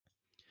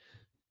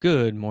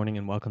Good morning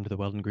and welcome to the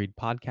Weldon Greed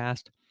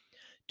podcast.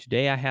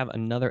 Today I have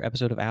another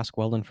episode of Ask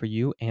Weldon for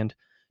you, and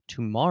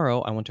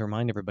tomorrow I want to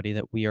remind everybody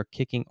that we are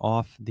kicking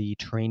off the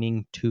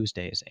Training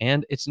Tuesdays,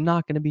 and it's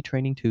not going to be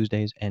Training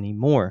Tuesdays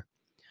anymore.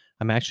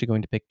 I'm actually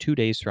going to pick 2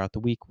 days throughout the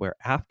week where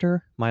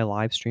after my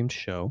live streamed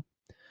show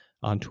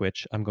on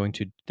Twitch, I'm going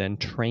to then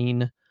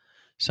train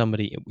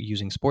somebody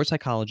using sports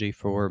psychology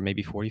for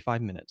maybe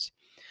 45 minutes.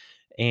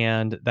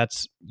 And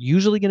that's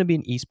usually going to be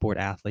an esport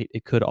athlete.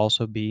 It could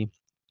also be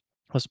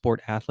a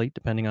sport athlete,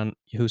 depending on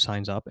who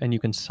signs up, and you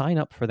can sign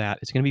up for that.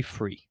 It's going to be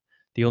free.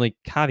 The only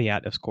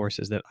caveat, of course,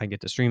 is that I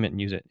get to stream it and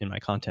use it in my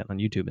content on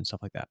YouTube and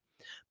stuff like that.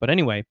 But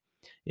anyway,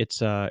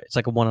 it's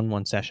like a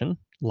one-on-one session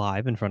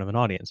live in front of an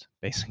audience,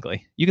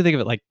 basically. You can think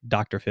of it like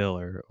Dr. Phil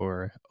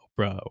or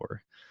Oprah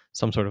or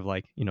some sort of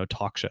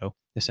talk show,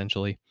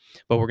 essentially.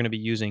 But we're going to be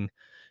using,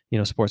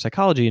 sports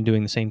psychology and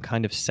doing the same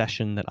kind of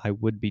session that I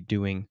would be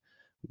doing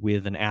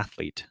with an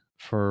athlete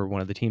for one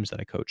of the teams that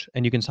I coach.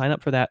 And you can sign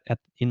up for that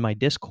in my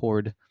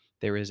Discord.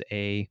 There is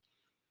a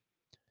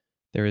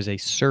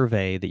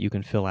survey that you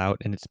can fill out,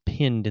 and it's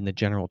pinned in the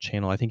general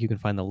channel. I think you can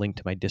find the link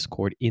to my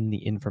Discord in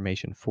the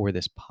information for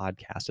this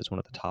podcast. It's one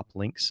of the top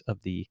links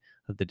of the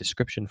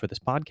description for this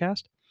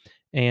podcast.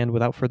 And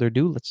without further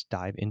ado, let's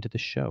dive into the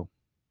show.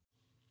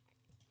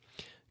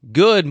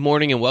 Good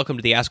morning and welcome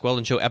to the Ask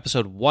Weldon Show,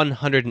 episode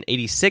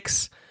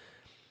 186.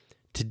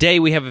 Today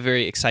we have a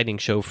very exciting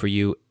show for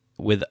you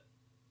with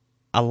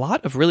a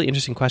lot of really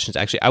interesting questions.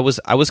 Actually, I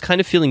was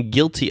kind of feeling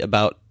guilty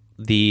about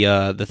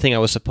the thing I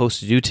was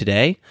supposed to do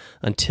today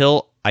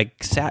until I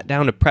sat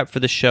down to prep for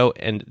the show,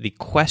 and the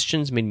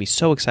questions made me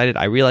so excited.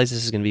 I realized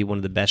this is going to be one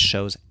of the best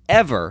shows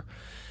ever,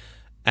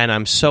 and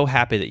I'm so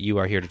happy that you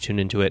are here to tune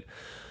into it.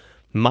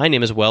 My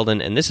name is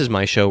Weldon, and this is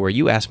my show where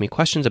you ask me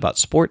questions about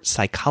sports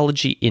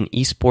psychology in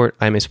esport.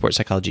 I'm a sports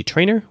psychology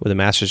trainer with a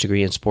master's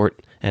degree in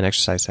sport and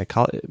exercise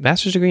psychology,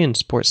 master's degree in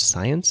sports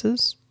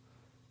sciences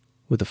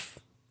with a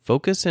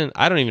focus in,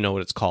 I don't even know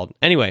what it's called.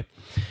 Anyway,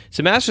 it's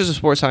a Master's of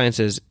Sports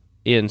Sciences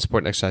in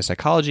Sport and Exercise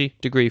Psychology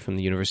degree from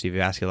the University of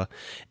Vascular.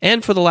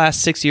 And for the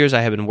last 6 years,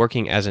 I have been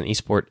working as an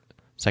esport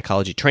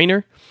psychology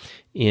trainer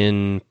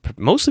in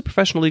mostly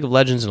professional League of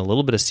Legends and a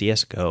little bit of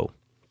CSGO.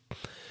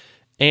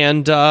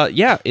 And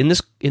in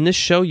this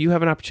show, you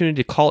have an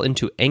opportunity to call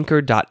into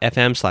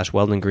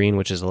anchor.fm/WeldonGreen,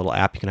 which is a little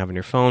app you can have on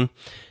your phone.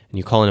 And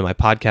you call into my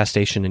podcast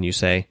station and you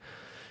say,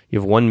 you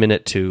have 1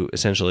 minute to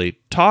essentially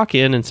talk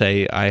in and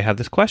say, I have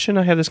this question,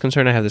 I have this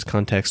concern, I have this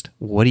context.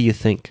 What do you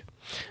think?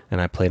 And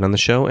I play it on the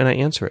show and I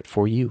answer it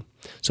for you.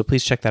 So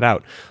please check that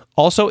out.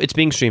 Also, it's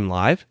being streamed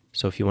live.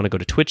 So if you want to go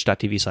to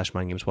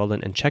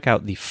twitch.tv/MindGamesWeldon and check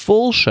out the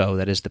full show,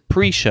 that is the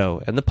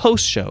pre-show and the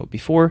post-show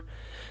before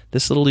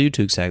this little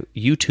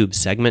YouTube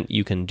segment,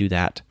 you can do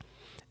that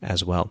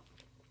as well.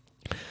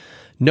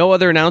 No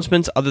other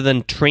announcements other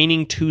than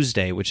Training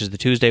Tuesday, which is the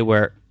Tuesday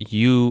where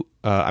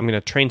I'm going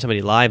to train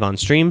somebody live on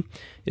stream,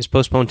 is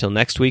postponed till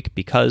next week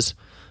because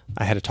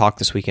I had a talk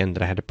this weekend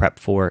that I had to prep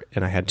for,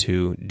 and I had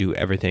to do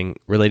everything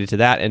related to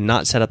that and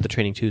not set up the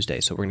Training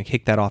Tuesday. So we're going to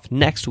kick that off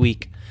next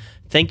week.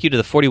 Thank you to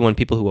the 41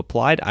 people who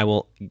applied. I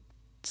will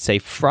say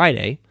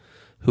Friday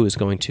who is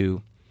going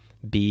to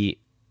be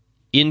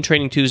in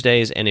Training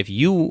Tuesdays, and if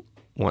you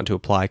want to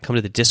apply, come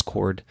to the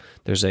Discord.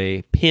 There's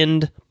a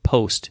pinned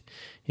post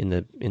in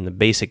the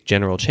basic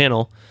general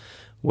channel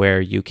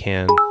where you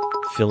can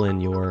fill in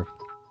your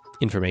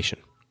information,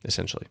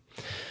 essentially,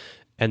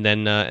 and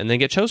then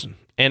get chosen.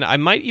 And I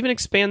might even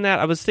expand that.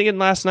 I was thinking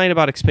last night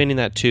about expanding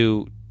that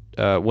to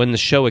when the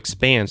show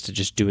expands to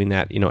just doing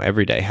that,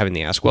 every day, having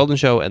the Ask Weldon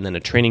show and then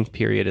a training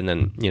period, and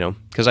then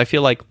because I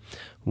feel like,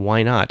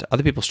 why not?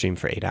 Other people stream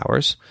for 8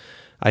 hours.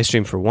 I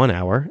stream for 1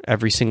 hour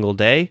every single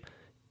day,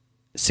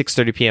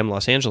 6:30 p.m.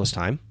 Los Angeles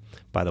time.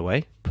 By the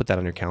way, put that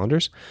on your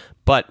calendars.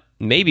 But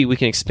maybe we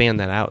can expand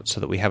that out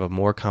so that we have a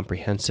more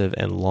comprehensive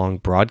and long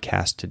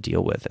broadcast to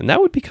deal with. And that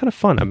would be kind of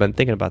fun. I've been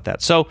thinking about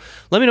that. So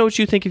let me know what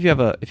you think if you have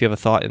a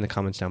thought in the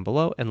comments down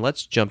below. And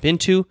let's jump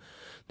into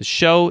the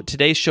show.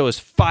 Today's show is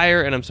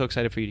fire, and I'm so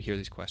excited for you to hear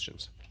these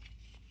questions.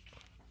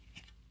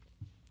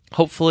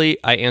 Hopefully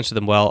I answer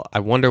them well. I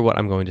wonder what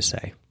I'm going to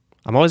say.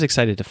 I'm always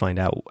excited to find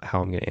out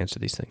how I'm going to answer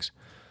these things.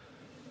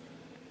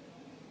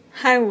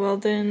 Hi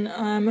Weldon,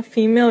 I'm a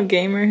female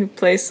gamer who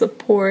plays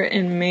support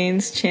in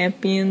mains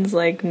champions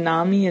like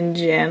Nami and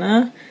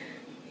Janna,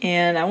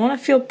 and I want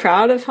to feel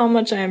proud of how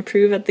much I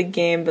improve at the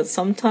game, but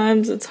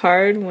sometimes it's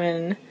hard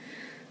when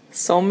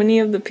so many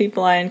of the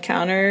people I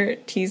encounter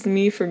tease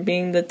me for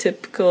being the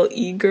typical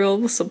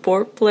e-girl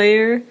support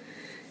player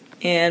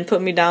and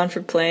put me down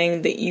for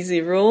playing the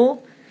easy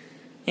role.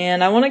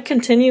 And I want to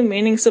continue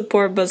maining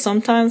support, but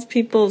sometimes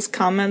people's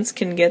comments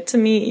can get to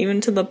me,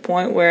 even to the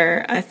point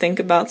where I think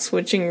about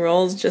switching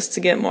roles just to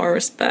get more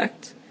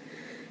respect.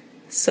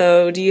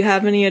 So do you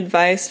have any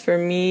advice for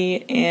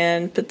me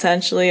and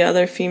potentially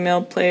other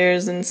female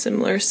players in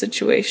similar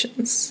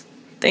situations?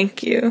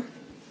 Thank you.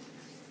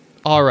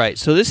 All right,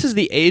 so this is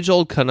the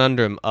age-old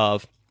conundrum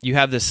of we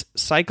have these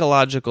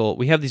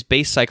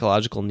base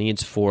psychological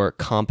needs for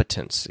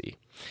competency.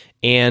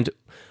 And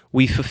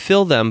we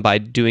fulfill them by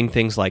doing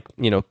things like,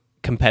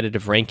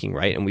 competitive ranking,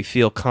 right? And we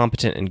feel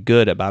competent and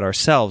good about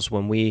ourselves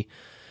when we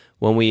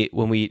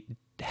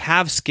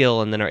have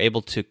skill and then are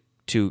able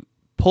to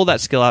pull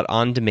that skill out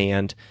on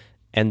demand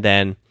and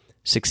then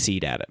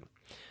succeed at it.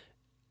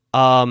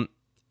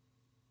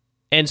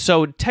 And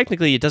so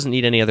technically it doesn't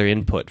need any other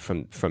input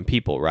from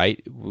people, right?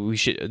 We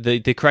should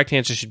the correct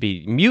answer should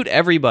be mute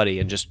everybody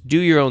and just do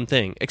your own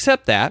thing.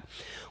 Except that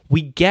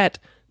we get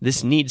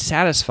this need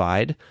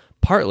satisfied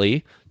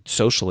partly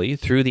socially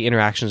through the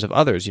interactions of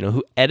others,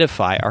 who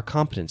edify our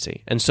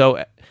competency. And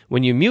so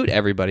when you mute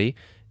everybody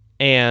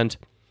and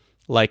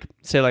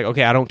say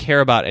okay, I don't care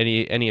about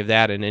any of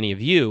that and any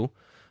of you,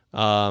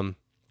 and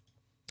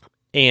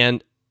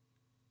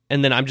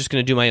then I'm just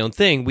going to do my own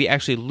thing, we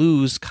actually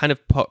lose kind of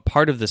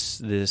part of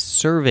this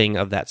serving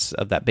of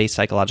that base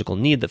psychological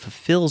need that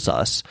fulfills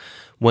us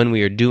when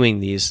we are doing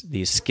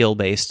these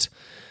skill-based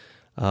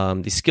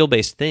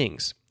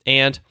things.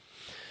 And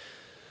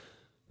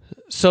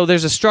so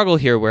there's a struggle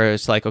here where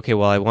it's like, okay,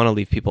 well, I want to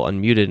leave people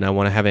unmuted and I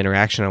want to have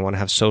interaction, I want to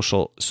have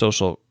social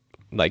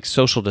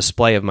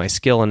display of my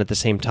skill, and at the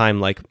same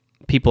time,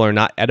 people are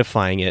not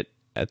edifying it.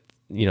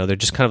 They're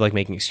just kind of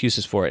making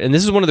excuses for it. And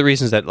this is one of the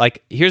reasons that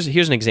here's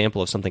an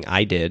example of something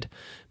I did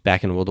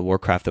back in World of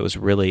Warcraft that was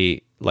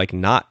really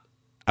not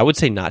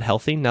healthy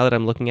now that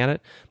I'm looking at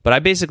it. But I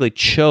basically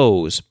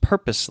chose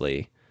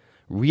purposely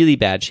really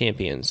bad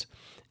champions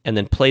and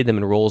then played them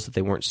in roles that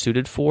they weren't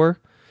suited for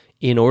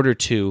in order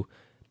to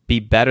be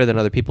better than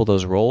other people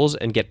those roles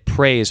and get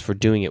praise for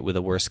doing it with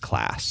a worse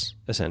class,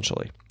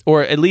 essentially.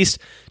 Or at least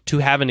to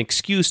have an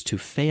excuse to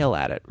fail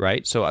at it,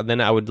 right? So then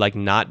I would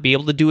not be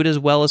able to do it as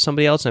well as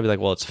somebody else, and I'd be like,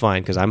 well, it's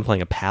fine because I'm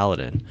playing a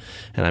paladin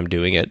and I'm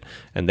doing it,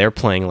 and they're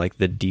playing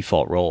the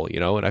default role,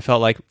 And I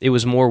felt like it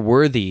was more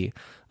worthy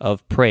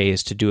of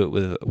praise to do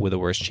it with a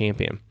worse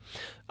champion.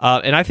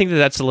 And I think that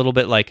that's a little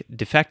bit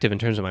defective in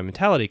terms of my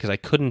mentality because I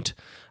couldn't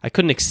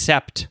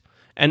accept,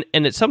 and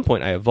at some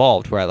point I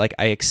evolved where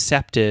I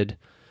accepted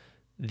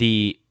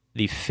the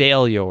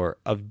failure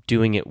of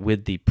doing it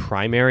with the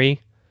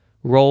primary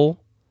role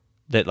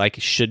that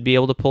should be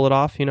able to pull it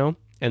off, and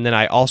then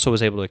I also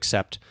was able to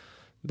accept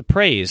the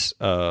praise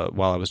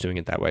while I was doing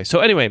it that way. So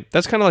anyway,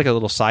 that's kind of a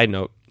little side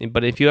note,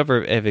 but if you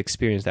ever have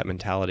experienced that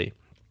mentality,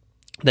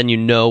 then you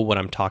know what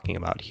I'm talking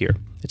about here.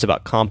 It's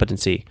about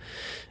competency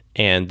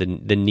and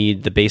the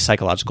need, the base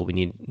psychological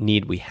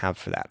need we have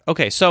for that.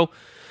 Okay, so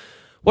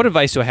what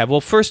advice do I have?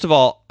 Well, first of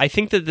all, I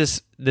think that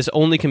this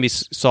only can be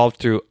solved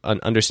through an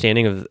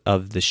understanding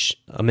of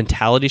a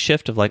mentality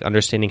shift of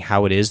understanding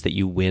how it is that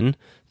you win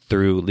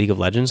through League of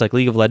Legends.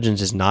 League of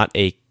Legends is not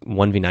a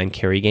 1v9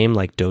 carry game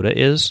like Dota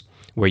is,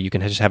 where you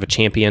can just have a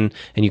champion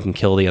and you can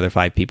kill the other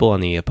 5 people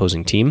on the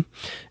opposing team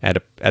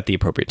at the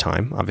appropriate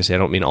time. Obviously, I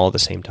don't mean all at the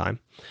same time.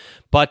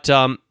 But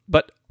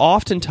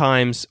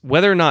oftentimes,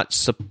 whether or not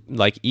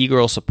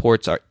e-girl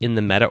supports are in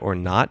the meta or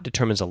not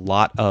determines a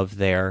lot of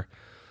their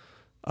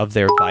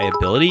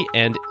viability,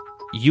 and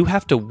you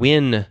have to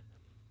win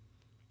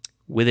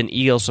with an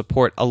e-girl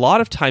support. A lot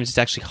of times it's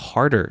actually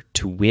harder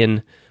to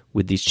win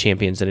with these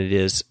champions than it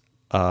is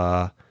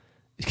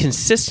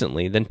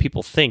consistently than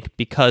people think,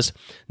 because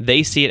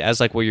they see it as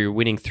where you're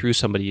winning through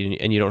somebody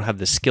and you don't have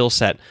the skill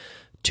set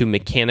to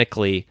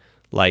mechanically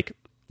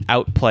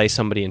outplay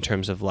somebody in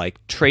terms of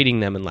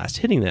trading them and last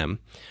hitting them,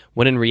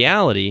 when in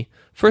reality,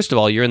 first of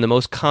all, you're in the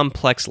most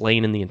complex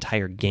lane in the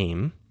entire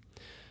game.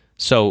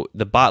 So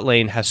the bot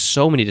lane has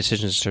so many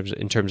decisions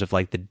in terms of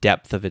the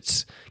depth of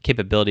its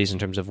capabilities, in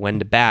terms of when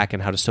to back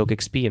and how to soak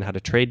XP and how to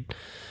trade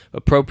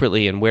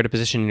appropriately and where to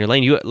position in your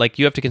lane. You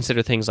have to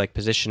consider things like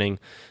positioning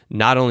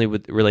not only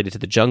related to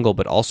the jungle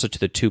but also to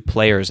the 2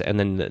 players and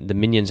then the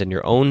minions and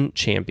your own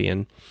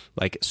champion,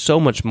 so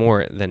much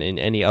more than in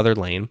any other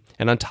lane.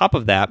 And on top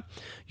of that,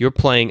 you're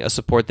playing a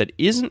support that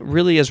isn't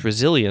really as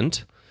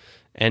resilient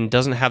and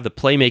doesn't have the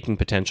playmaking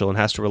potential and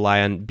has to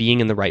rely on being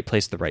in the right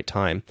place at the right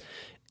time.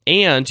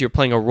 And you're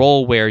playing a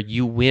role where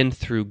you win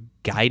through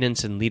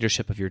guidance and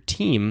leadership of your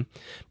team,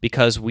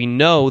 because we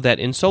know that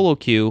in solo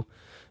queue,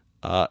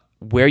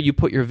 where you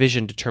put your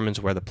vision determines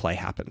where the play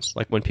happens.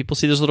 When people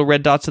see those little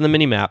red dots in the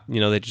minimap,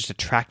 they just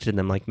attracted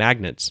them like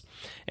magnets.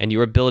 And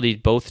your ability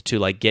both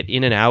to get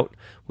in and out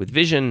with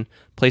vision,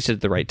 place it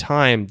at the right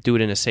time, do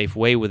it in a safe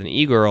way with an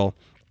e-girl,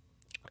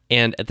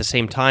 and at the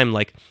same time,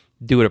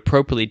 do it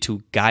appropriately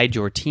to guide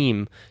your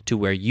team to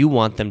where you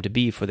want them to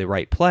be for the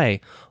right play,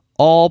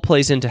 all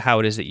plays into how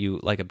it is that you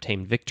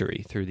obtain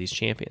victory through these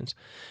champions.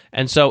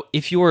 And so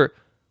if you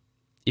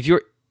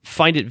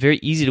find it very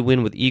easy to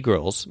win with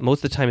e-girls,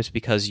 most of the time it's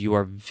because you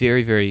are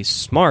very, very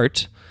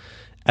smart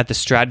at the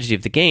strategy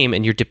of the game,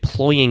 and you're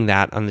deploying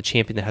that on the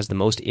champion that has the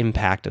most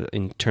impact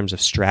in terms of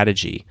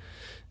strategy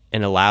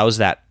and allows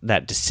that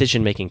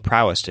decision-making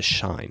prowess to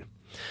shine.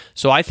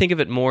 So I think of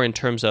it more in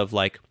terms of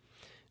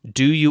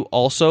do you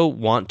also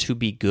want to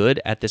be good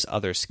at this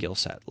other skill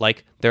set?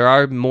 There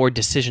are more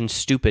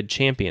decision-stupid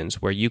champions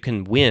where you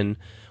can win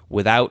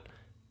without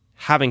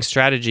having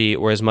strategy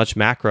or as much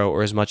macro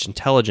or as much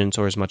intelligence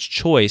or as much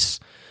choice,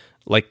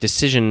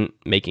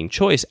 decision-making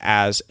choice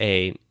as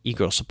a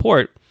e-girl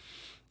support.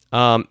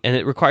 And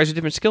it requires a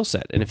different skill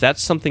set. And if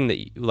that's something that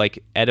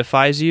like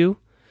edifies you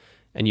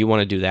and you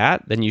want to do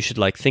that, then you should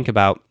like think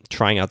about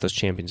trying out those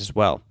champions as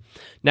well.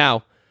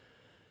 Now,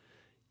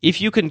 if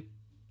you can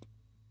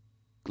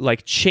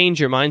like change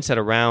your mindset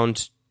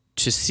around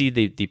to see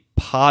the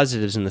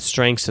positives and the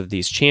strengths of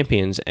these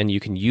champions, and you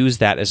can use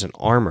that as an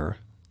armor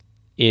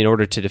in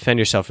order to defend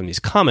yourself from these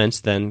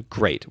comments, then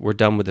great. We're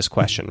done with this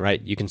question,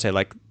 right? You can say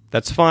like,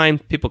 that's fine.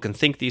 People can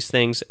think these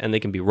things and they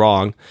can be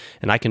wrong,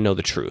 and I can know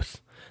the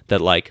truth that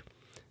like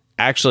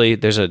actually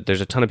there's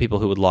a ton of people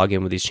who would log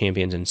in with these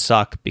champions and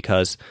suck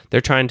because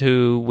they're trying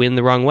to win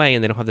the wrong way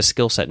and they don't have the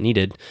skill set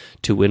needed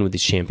to win with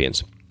these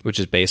champions, which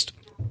is based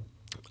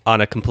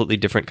on a completely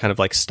different kind of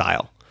like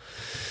style.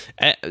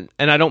 And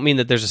I don't mean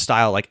that there's a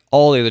style like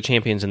all the other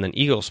champions and then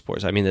Eagle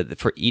Sports. I mean that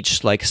for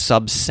each like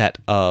subset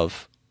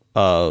of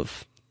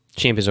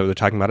champions, or they're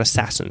talking about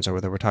assassins, or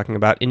whether we're talking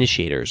about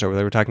initiators, or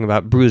whether we're talking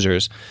about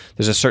bruisers,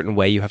 there's a certain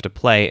way you have to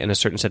play and a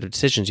certain set of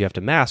decisions you have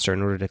to master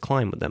in order to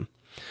climb with them.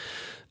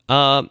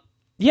 And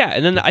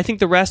then I think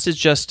the rest is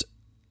just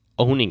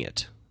owning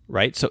it,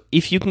 right? So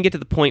if you can get to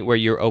the point where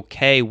you're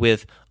okay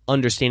with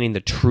understanding the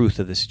truth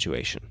of the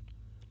situation,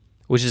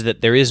 which is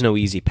that there is no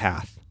easy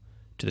path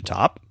to the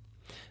top.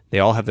 They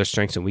all have their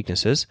strengths and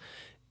weaknesses.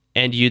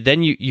 And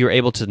you're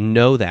able to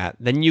know that,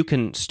 then you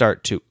can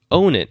start to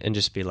own it and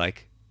just be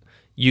like,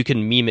 you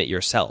can meme it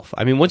yourself.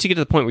 I mean, once you get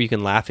to the point where you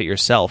can laugh at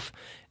yourself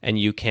and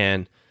you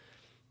can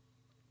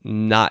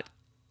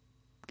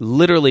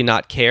literally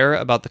not care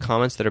about the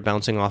comments that are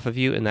bouncing off of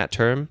you in that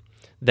term,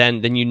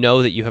 then you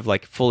know that you have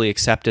like fully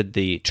accepted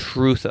the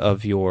truth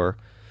of your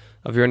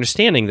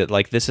understanding that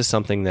like this is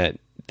something that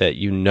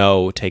you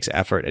know takes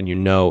effort and you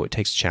know it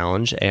takes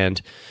challenge,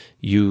 and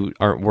you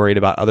aren't worried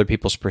about other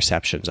people's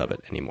perceptions of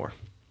it anymore.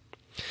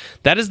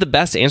 That is the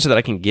best answer that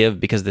I can give,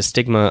 because the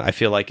stigma I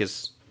feel like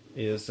is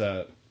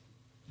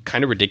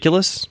kind of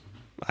ridiculous,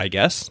 I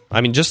guess.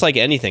 I mean, just like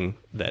anything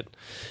that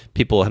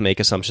people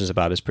make assumptions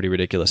about is pretty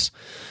ridiculous.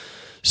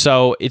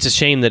 So it's a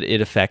shame that it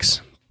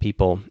affects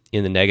people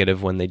in the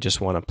negative when they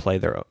just want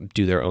to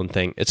do their own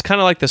thing. It's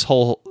kind of like this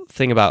whole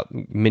thing about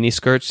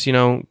miniskirts, you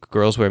know,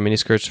 girls wear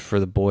miniskirts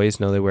for the boys.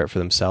 No, they wear it for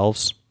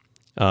themselves.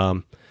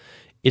 I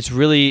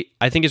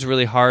think it's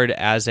really hard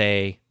as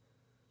a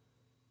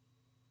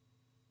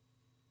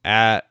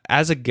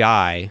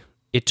guy.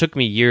 It took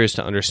me years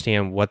to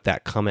understand what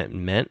that comment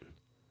meant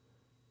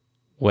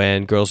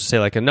when girls would say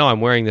like, no, I'm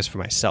wearing this for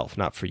myself,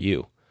 not for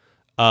you.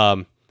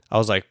 I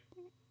was like,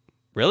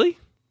 really?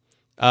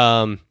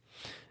 And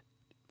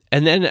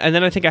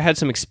then I think I had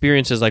some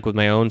experiences like with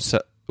my own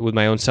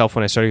self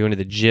when I started going to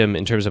the gym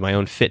in terms of my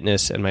own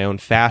fitness and my own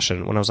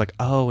fashion, when I was like,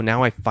 oh,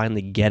 now I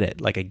finally get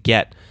it. Like I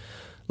get,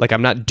 like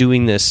I'm not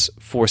doing this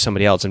for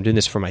somebody else. I'm doing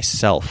this for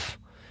myself,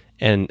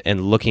 and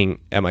looking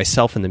at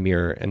myself in the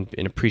mirror and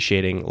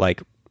appreciating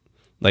like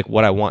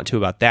what I want to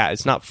about that.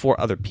 It's not for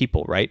other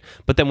people, right?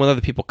 But then when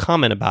other people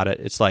comment about it,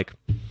 it's like,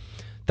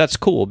 that's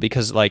cool,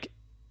 because like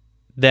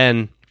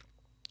then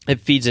it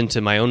feeds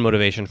into my own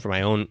motivation for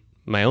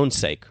my own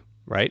sake,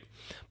 right?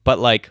 But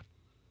like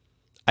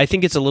I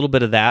think it's a little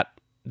bit of that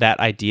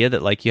idea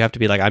that like you have to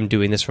be like, I'm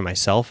doing this for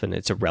myself, and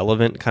it's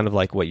irrelevant kind of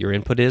like what your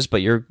input is,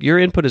 but your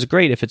input is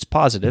great if it's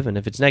positive, and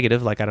if it's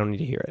negative, like I don't need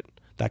to hear it,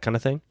 that kind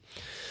of thing.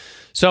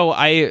 So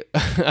I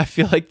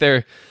feel like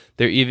there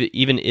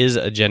even is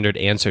a gendered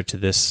answer to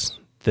this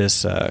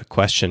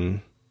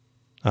question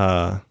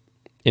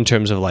in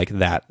terms of like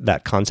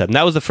that concept. And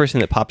that was the first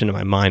thing that popped into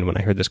my mind when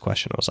I heard this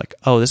question. I was like,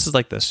 oh, this is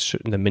like the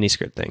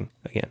miniskirt thing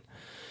again.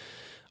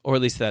 Or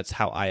at least that's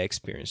how I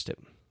experienced it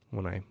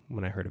when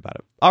I heard about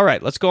it. All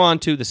right, let's go on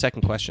to the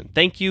second question.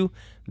 Thank you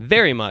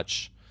very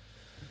much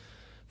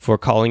for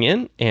calling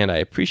in, and I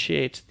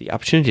appreciate the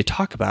opportunity to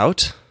talk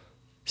about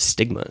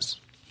stigmas.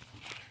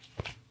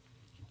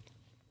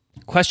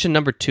 Question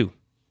number 2.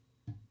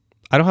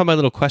 I don't have my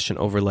little question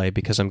overlay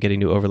because I'm getting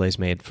new overlays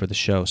made for the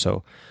show,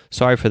 so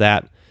sorry for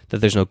that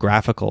there's no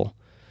graphical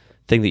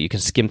thing that you can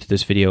skim through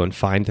this video and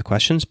find the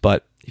questions,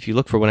 but if you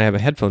look for when I have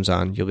my headphones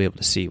on, you'll be able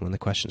to see when the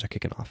questions are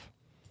kicking off.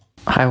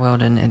 Hi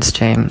Weldon, it's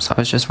James. I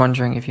was just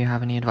wondering if you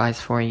have any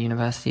advice for a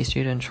university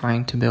student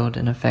trying to build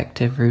an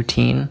effective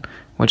routine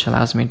which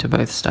allows me to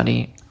both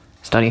study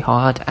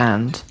hard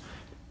and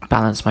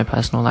balance my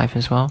personal life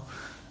as well.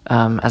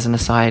 As an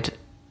aside,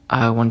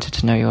 I wanted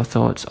to know your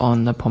thoughts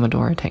on the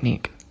Pomodoro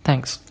technique.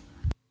 Thanks.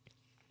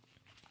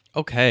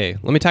 Okay,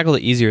 let me tackle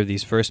the easier of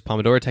these first.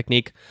 Pomodoro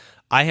technique.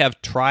 I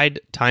have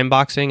tried time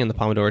boxing and the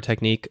Pomodoro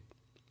technique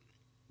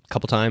a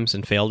couple times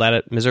and failed at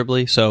it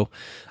miserably. So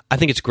I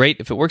think it's great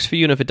if it works for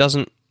you, and if it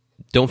doesn't,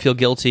 don't feel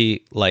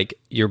guilty like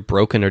you're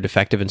broken or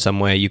defective in some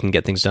way. You can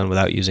get things done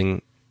without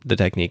using the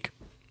technique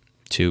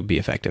to be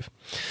effective.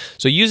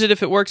 So use it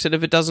if it works, and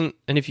if it doesn't,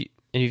 and if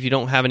you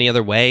don't have any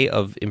other way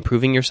of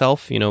improving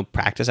yourself,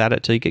 practice at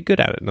it till you get good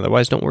at it. And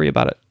otherwise, don't worry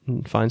about it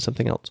and find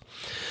something else.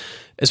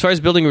 As far as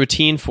building a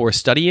routine for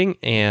studying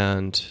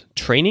and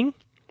training,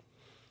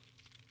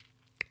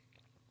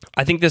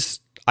 I think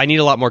I need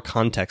a lot more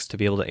context to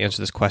be able to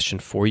answer this question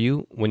for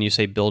you when you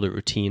say build a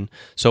routine.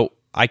 So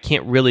I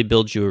can't really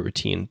build you a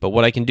routine, but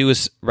what I can do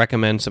is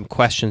recommend some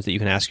questions that you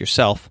can ask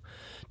yourself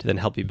to then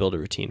help you build a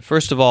routine.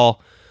 First of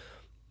all,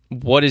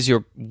 what is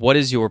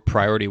your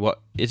priority?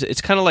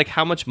 It's kind of like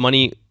how much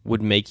money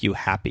would make you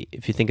happy.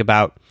 If you think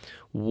about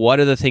what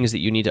are the things that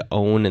you need to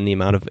own and the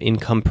amount of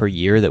income per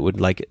year that would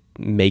like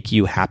make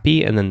you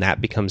happy, and then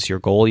that becomes your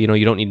goal. You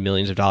don't need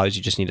millions of dollars,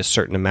 you just need a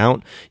certain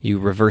amount. You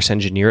reverse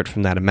engineer it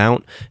from that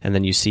amount, and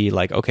then you see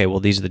like, okay,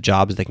 well, these are the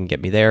jobs that can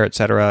get me there,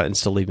 etc., and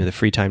still leave me the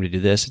free time to do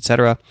this,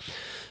 etc.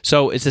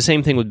 So it's the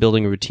same thing with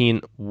building a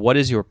routine. What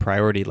is your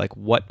priority? Like,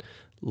 what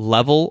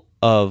level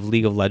of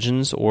League of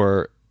Legends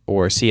or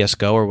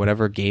CSGO or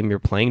whatever game you're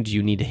playing do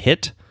you need to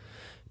hit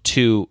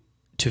to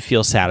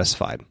feel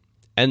satisfied?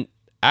 And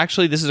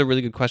actually, this is a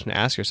really good question to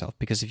ask yourself,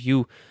 because if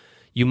you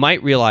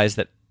might realize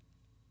that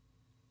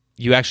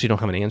you actually don't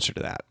have an answer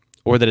to that,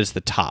 or that it's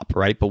the top,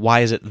 right? But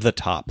why is it the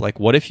top? Like,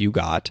 what if you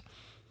got,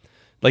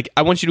 like,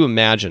 I want you to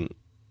imagine,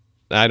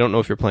 I don't know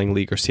if you're playing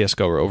League or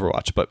CSGO or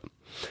Overwatch, but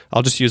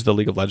I'll just use the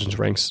League of Legends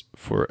ranks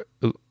for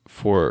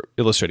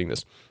illustrating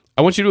this.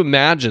 I want you to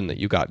imagine that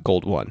you got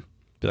Gold 1.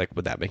 Be like,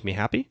 would that make me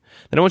happy?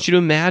 Then I want you to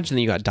imagine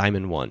that you got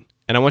Diamond 1.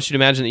 And I want you to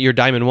imagine that you're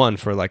Diamond 1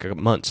 for like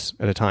months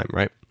at a time,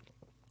 right?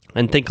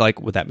 And think like,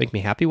 would that make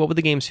me happy? What would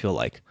the games feel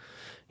like?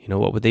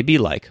 What would they be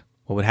like?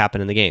 What would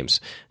happen in the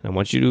games? And I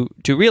want you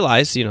to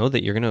realize,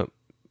 that you're going to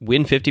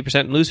win 50%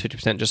 and lose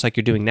 50%, just like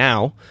you're doing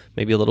now,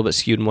 maybe a little bit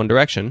skewed in one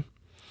direction.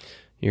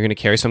 You're going to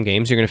carry some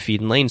games. You're going to feed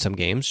and lane some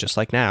games, just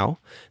like now.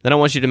 Then I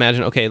want you to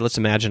imagine, okay, let's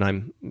imagine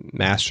I'm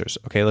Masters.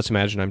 Okay, let's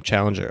imagine I'm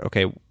Challenger.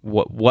 Okay,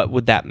 what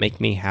would that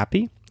make me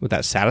happy? Would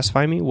that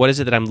satisfy me? What is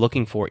it that I'm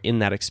looking for in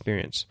that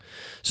experience?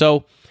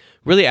 So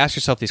really ask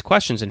yourself these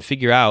questions and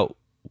figure out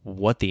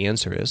what the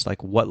answer is.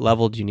 Like, what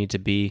level do you need to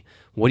be?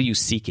 What are you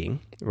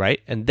seeking,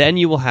 right? And then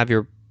you will have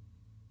your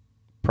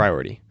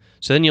priority.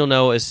 So then you'll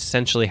know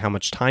essentially how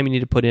much time you need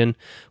to put in.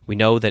 We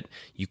know that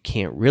you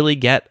can't really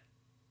get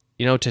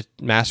to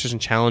Masters and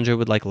Challenger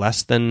with like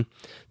less than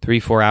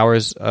 3-4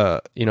 hours,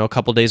 a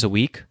couple days a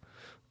week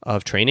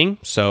of training.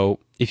 So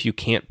if you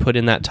can't put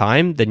in that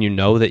time, then you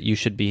know that you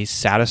should be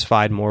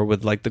satisfied more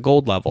with like the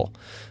gold level,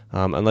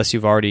 unless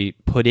you've already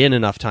put in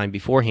enough time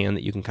beforehand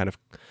that you can kind of,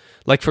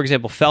 like, for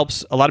example,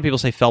 Phelps. A lot of people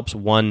say Phelps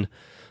won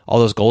all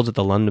those golds at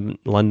the London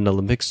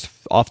Olympics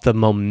off the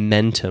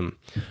momentum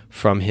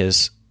from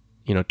his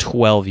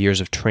 12 years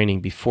of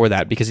training before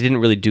that, because he didn't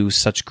really do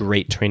such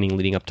great training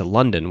leading up to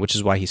London, which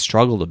is why he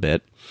struggled a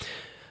bit.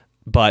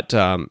 But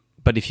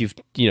if you've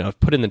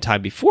put in the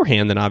time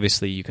beforehand, then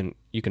obviously you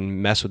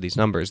can mess with these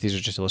numbers. These are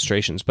just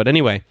illustrations. But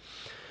anyway,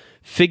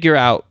 figure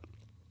out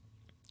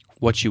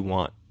what you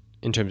want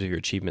in terms of your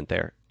achievement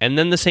there. And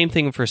then the same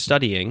thing for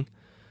studying.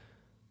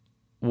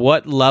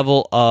 What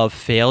level of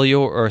failure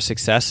or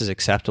success is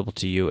acceptable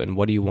to you, and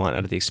what do you want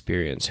out of the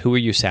experience? Who are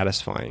you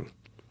satisfying?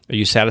 Are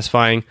you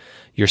satisfying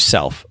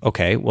yourself?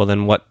 Okay, well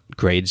then what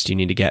grades do you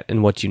need to get,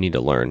 and what do you need to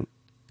learn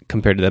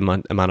compared to the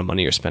amount of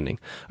money you're spending?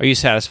 Are you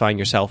satisfying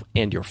yourself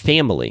and your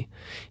family?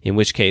 In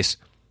which case,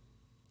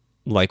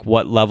 like,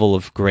 what level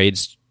of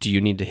grades do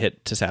you need to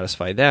hit to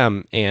satisfy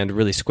them, and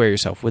really square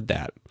yourself with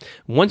that?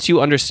 Once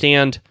you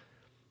understand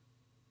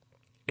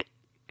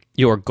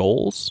your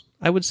goals,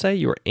 I would say,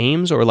 your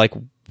aims, or like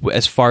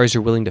as far as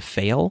you're willing to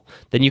fail,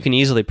 then you can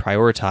easily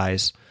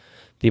prioritize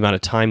the amount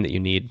of time that you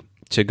need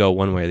to go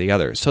one way or the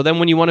other. So then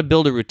when you want to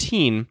build a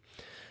routine,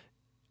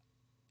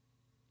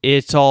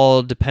 it's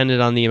all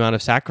dependent on the amount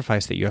of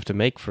sacrifice that you have to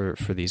make for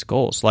these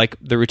goals. Like,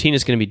 the routine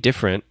is going to be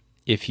different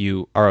if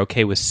you are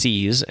okay with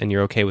C's and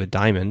you're okay with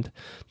Diamond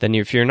than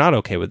if you're not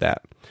okay with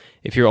that.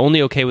 If you're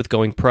only okay with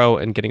going pro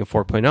and getting a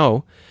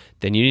 4.0,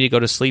 then you need to go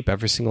to sleep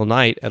every single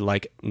night at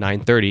like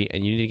 9:30,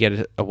 and you need to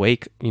get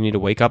awake. You need to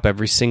wake up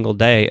every single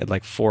day at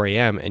like 4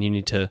 a.m. and you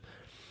need to,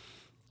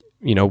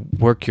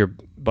 work your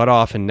butt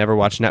off and never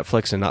watch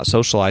Netflix and not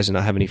socialize and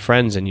not have any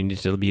friends, and you need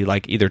to be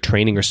like either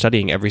training or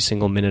studying every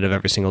single minute of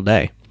every single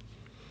day.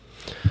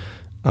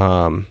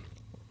 And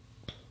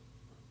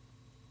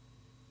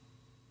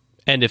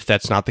if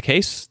that's not the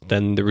case,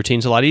 then the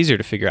routine's a lot easier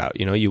to figure out.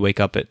 You wake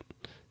up at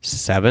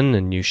 7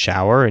 and you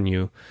shower and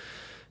you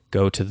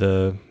go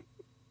to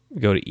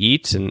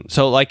eat. And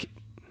so, like,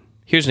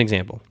 here's an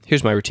example.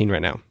 Here's my routine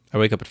right now. I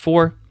wake up at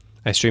 4.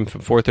 I stream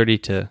from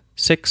 4:30 to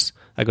 6.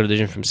 I go to the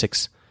gym from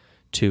 6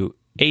 to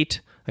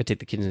 8. I take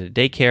the kids into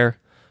daycare.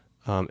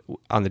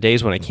 On the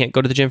days when I can't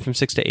go to the gym from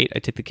 6 to 8, I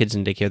take the kids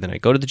in daycare. Then I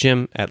go to the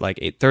gym at like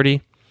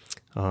 8:30.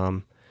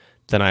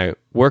 Then I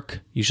work,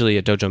 usually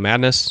at Dojo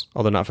Madness,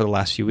 although not for the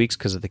last few weeks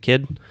because of the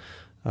kid,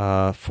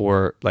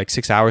 for like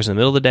 6 hours in the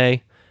middle of the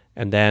day.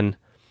 And then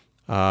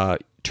try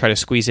to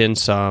squeeze in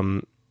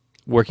some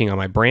working on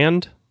my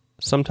brand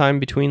sometime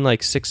between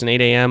like 6 and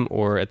 8 a.m.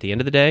 or at the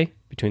end of the day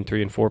between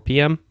 3 and 4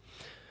 p.m.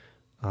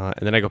 And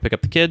then I go pick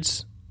up the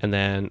kids, and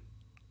then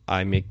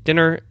I make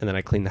dinner, and then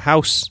I clean the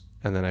house,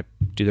 and then I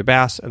do their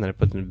baths, and then I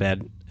put them to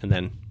bed, and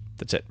then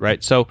that's it,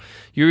 right? So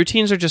your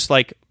routines are just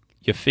like,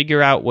 you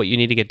figure out what you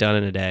need to get done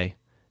in a day,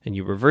 and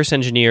you reverse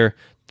engineer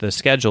the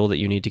schedule that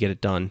you need to get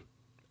it done,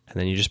 and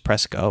then you just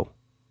press go.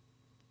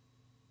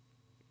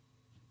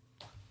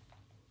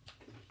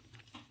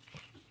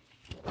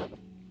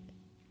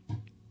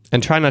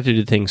 And try not to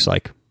do things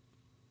like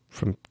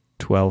from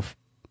 12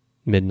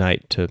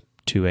 midnight to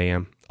 2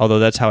 a.m. Although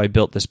that's how I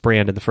built this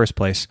brand in the first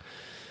place.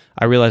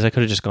 I realized I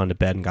could have just gone to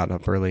bed and gotten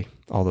up early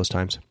all those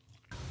times.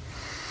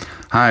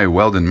 Hi,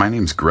 Weldon. My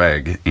name's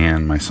Greg,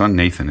 and my son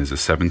Nathan is a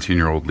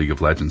 17-year-old League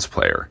of Legends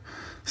player,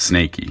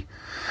 Snaky.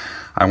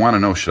 I want to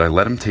know, should I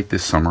let him take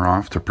this summer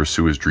off to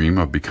pursue his dream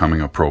of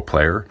becoming a pro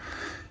player?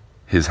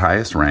 His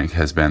highest rank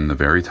has been the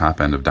very top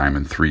end of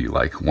Diamond 3,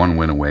 like one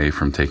win away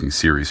from taking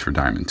series for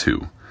Diamond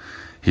 2.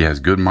 He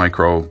has good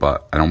micro,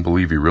 but I don't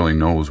believe he really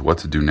knows what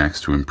to do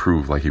next to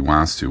improve like he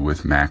wants to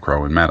with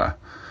macro and meta.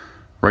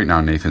 Right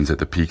now, Nathan's at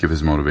the peak of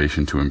his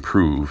motivation to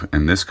improve,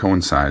 and this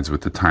coincides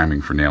with the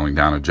timing for nailing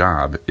down a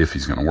job if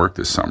he's going to work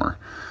this summer.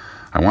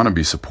 I want to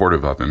be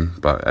supportive of him,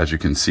 but as you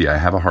can see, I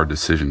have a hard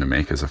decision to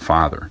make as a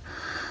father.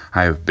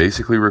 I have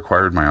basically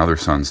required my other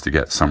sons to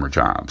get summer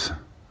jobs.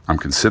 I'm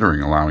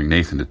considering allowing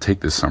Nathan to take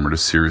this summer to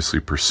seriously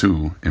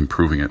pursue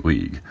improving at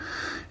League.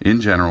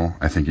 In general,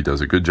 I think he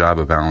does a good job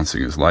of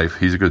balancing his life.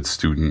 He's a good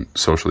student,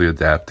 socially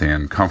adept,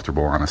 and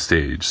comfortable on a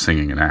stage,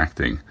 singing and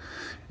acting.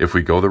 If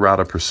we go the route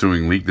of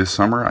pursuing League this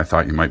summer, I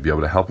thought you might be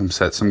able to help him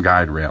set some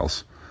guide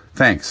rails.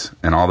 Thanks,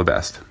 and all the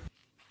best.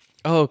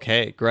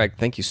 Okay, Greg,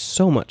 thank you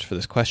so much for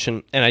this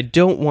question. And I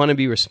don't want to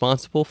be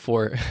responsible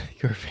for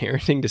your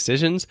parenting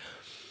decisions.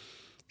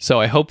 So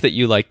I hope that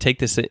you take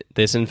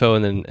this info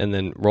and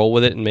then roll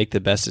with it and make the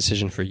best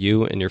decision for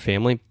you and your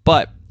family.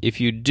 But if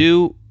you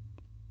do,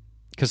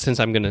 because since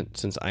I am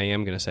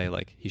gonna say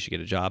he should get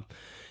a job,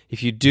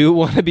 if you do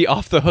want to be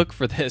off the hook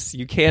for this,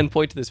 you can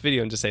point to this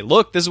video and just say,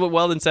 "Look, this is what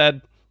Weldon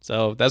said."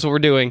 So that's what we're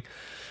doing.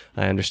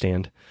 I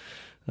understand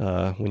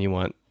when you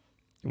want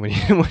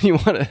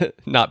to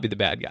not be the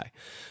bad guy.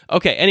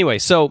 Okay. Anyway,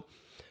 so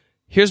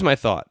here's my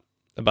thought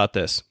about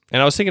this,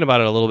 and I was thinking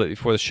about it a little bit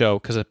before the show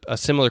because a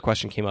similar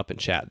question came up in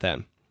chat.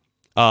 Then,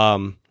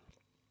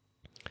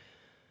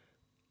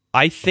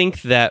 I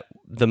think that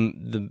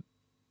the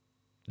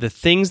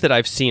things that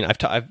I've seen, I've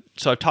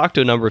talked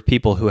to a number of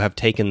people who have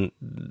taken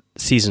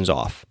seasons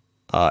off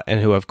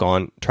and who have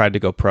tried to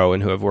go pro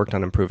and who have worked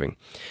on improving,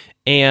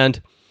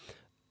 and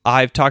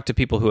I've talked to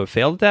people who have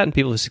failed at that and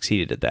people who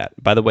succeeded at that.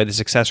 By the way, the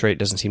success rate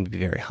doesn't seem to be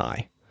very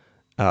high.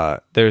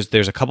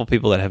 There's a couple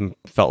people that have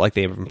felt like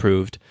they have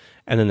improved,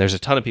 and then there's a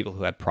ton of people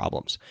who had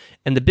problems.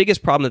 And the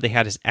biggest problem that they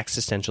had is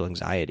existential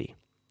anxiety,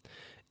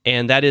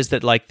 and that is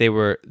that they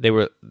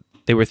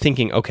were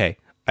thinking, okay,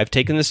 I've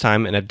taken this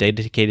time and I've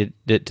dedicated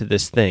it to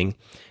this thing,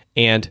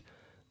 and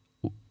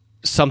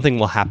something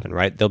will happen,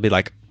 right? They'll be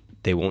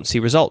they won't see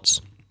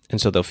results, and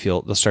so they'll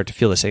start to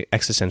feel this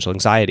existential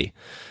anxiety.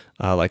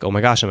 Oh my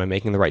gosh, am I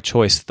making the right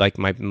choice?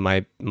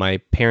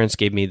 My parents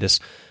gave me this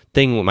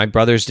thing. My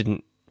brothers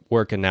did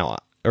work and now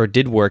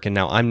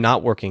I'm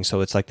not working. So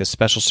it's this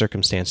special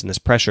circumstance and this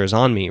pressure is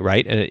on me,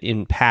 right? And it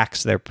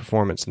impacts their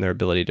performance and their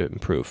ability to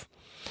improve.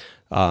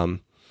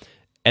 And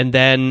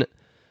then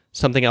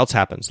something else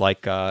happens.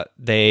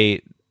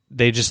 They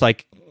just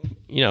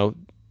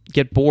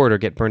get bored or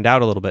get burned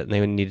out a little bit and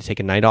they need to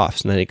take a night off.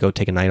 So then they go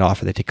take a night off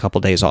or they take a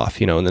couple days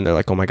off, and then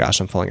they're oh my gosh,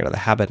 I'm falling out of the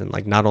habit. And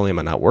not only am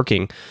I not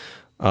working,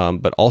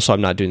 but also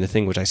I'm not doing the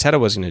thing which I said I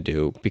was going to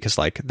do because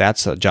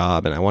that's a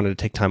job and I wanted to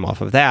take time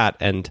off of that.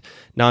 And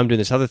now I'm doing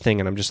this other thing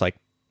and I'm just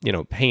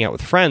hanging out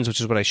with friends,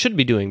 which is what I should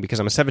be doing because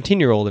I'm a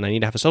 17-year-old and I need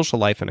to have a social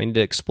life and I need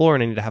to explore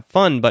and I need to have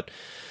fun. But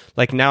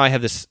now I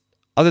have this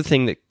other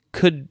thing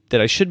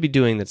that I should be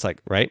doing that's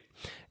right?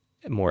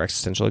 More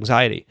existential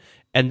anxiety.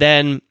 And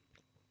then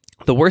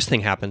the worst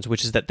thing happens,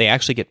 which is that they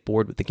actually get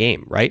bored with the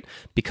game, right?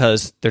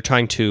 Because they're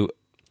trying to,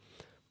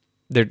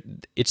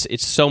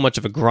 it's so much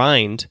of a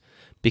grind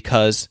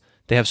because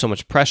they have so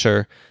much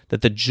pressure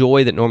that the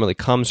joy that normally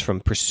comes from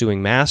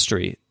pursuing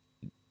mastery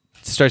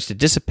starts to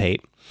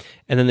dissipate,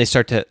 and then they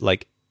start to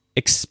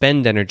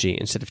expend energy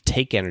instead of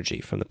take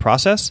energy from the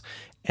process,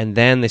 and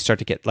then they start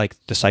to get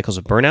the cycles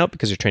of burnout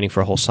because you're training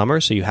for a whole summer,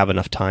 so you have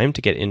enough time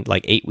to get in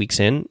 8 weeks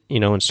in,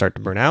 and start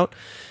to burn out.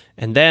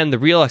 And then the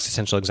real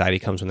existential anxiety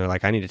comes when they're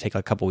I need to take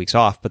a couple weeks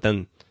off, but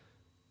then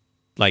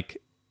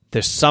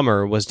this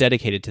summer was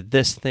dedicated to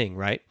this thing,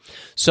 right?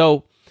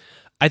 So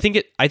I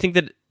think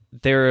that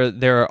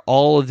there are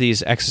all of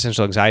these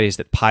existential anxieties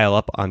that pile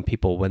up on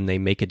people when they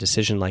make a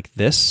decision like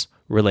this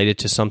related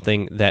to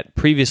something that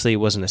previously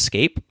was an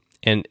escape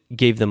and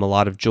gave them a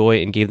lot of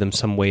joy and gave them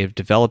some way of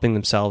developing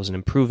themselves and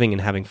improving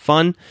and having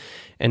fun,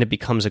 and it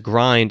becomes a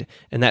grind.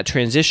 And that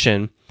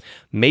transition,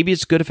 maybe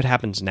it's good if it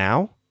happens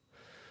now,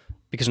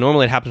 because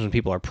normally it happens when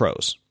people are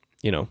pros.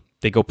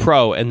 They go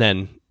pro and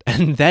then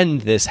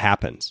this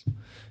happens.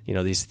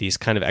 These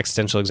kind of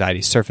existential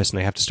anxieties surface and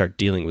they have to start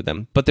dealing with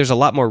them. But there's a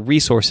lot more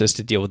resources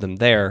to deal with them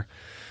there.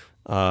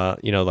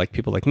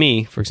 People like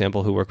me, for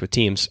example, who work with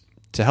teams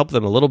to help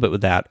them a little bit with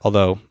that.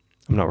 Although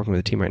I'm not working with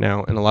a team right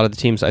now. And a lot of the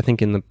teams, I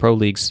think in the pro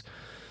leagues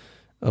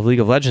of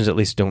League of Legends at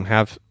least, don't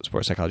have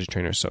sports psychology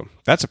trainers. So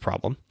that's a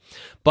problem.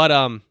 But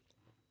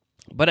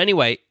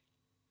anyway,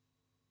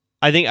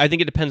 I think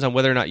it depends on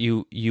whether or not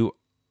you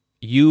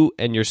you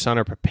and your son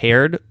are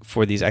prepared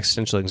for these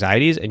existential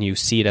anxieties and you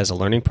see it as a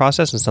learning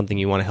process and something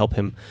you want to help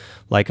him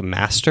like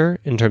master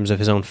in terms of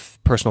his own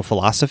personal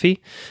philosophy,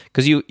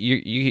 because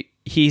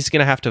he's going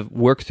to have to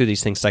work through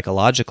these things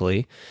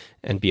psychologically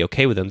and be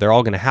okay with them. They're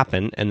all going to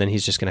happen, and then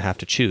he's just going to have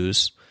to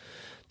choose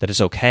that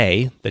it's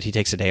okay that he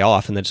takes a day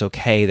off, and that it's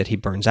okay that he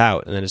burns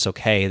out, and that it's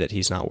okay that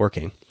he's not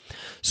working.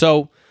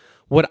 So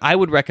what I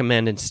would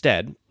recommend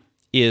instead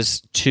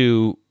is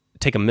to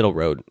take a middle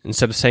road.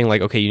 Instead of saying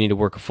like, okay, you need to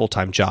work a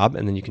full-time job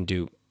and then you can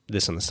do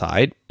this on the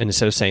side, and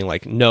instead of saying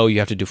like, no, you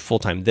have to do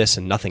full-time this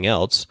and nothing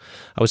else,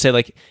 I would say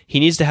like he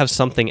needs to have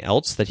something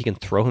else that he can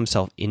throw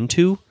himself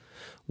into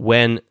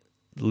when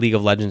League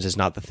of Legends is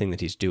not the thing that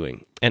he's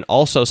doing, and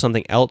also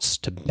something else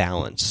to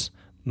balance.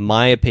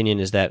 My opinion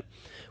is that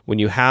when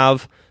you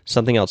have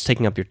something else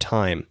taking up your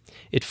time,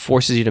 it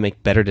forces you to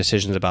make better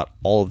decisions about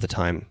all of the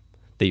time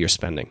that you're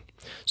spending.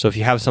 So if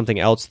you have something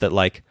else that,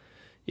 like,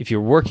 if you're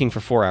working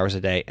for 4 hours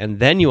a day and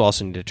then you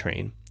also need to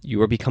train, you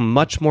will become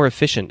much more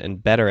efficient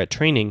and better at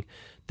training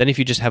than if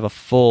you just have a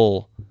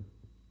full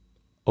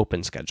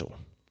open schedule.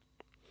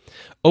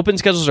 Open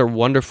schedules are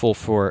wonderful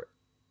for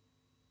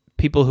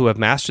people who have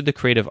mastered the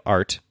creative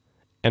art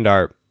and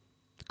are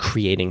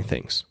creating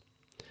things.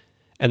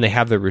 And they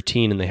have their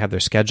routine and they have their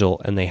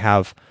schedule and they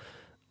have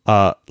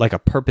like a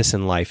purpose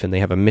in life and they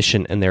have a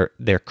mission and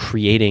they're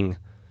creating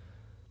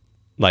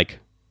like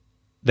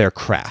their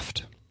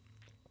craft.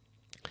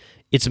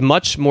 It's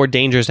much more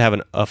dangerous to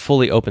have a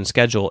fully open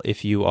schedule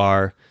if you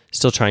are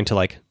still trying to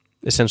like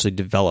essentially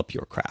develop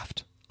your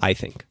craft, I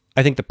think.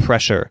 I think the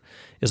pressure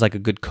is like a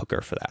good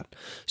cooker for that.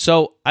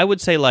 So I would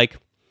say like,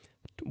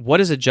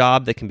 what is a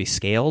job that can be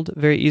scaled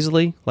very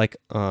easily? Like,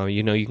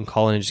 you can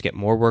call in and just get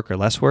more work or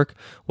less work.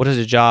 What is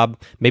a job?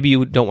 Maybe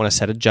you don't want to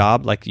set a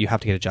job, like you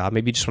have to get a job.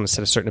 Maybe you just want to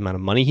set a certain amount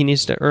of money he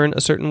needs to earn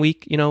a certain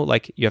week.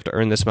 Like you have to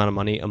earn this amount of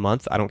money a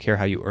month. I don't care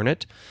how you earn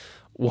it.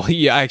 Well,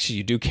 yeah, actually,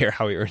 you do care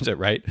how he earns it,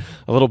 right?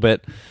 A little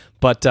bit,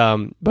 but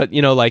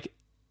like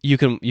you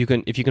can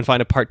if you can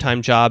find a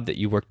part-time job that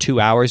you work 2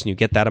 hours and you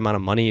get that amount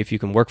of money. If you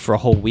can work for a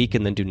whole week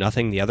and then do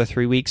nothing the other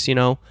 3 weeks,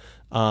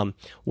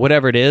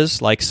 whatever it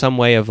is, like some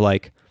way of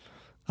like,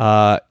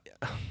 I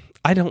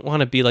don't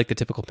want to be like the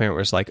typical parent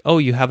where it's like, oh,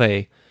 you have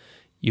a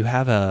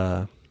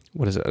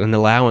what is it, an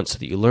allowance so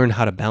that you learn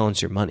how to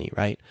balance your money,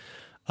 right?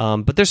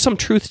 But there's some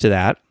truth to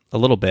that a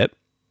little bit.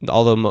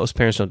 Although most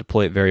parents don't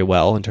deploy it very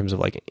well in terms of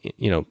like,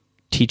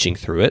 teaching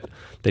through it.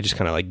 They just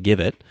kind of like give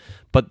it.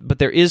 But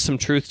there is some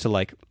truth to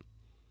like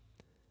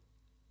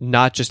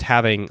not just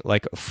having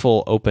like a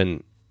full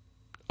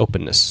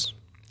openness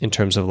in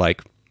terms of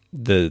like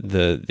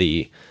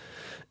the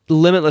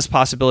limitless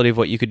possibility of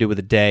what you could do with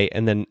a day.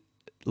 And then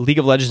League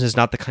of Legends is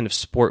not the kind of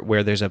sport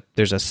where there's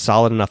a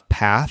solid enough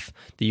path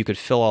that you could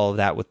fill all of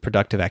that with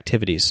productive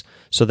activities.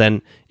 So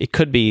then it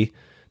could be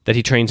that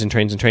he trains and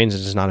trains and trains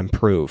and does not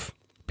improve,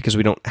 because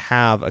we don't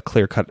have a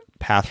clear-cut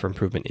path for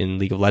improvement in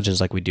League of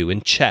Legends like we do in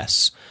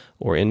chess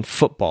or in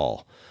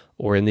football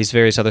or in these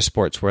various other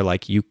sports where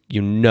like you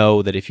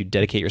know that if you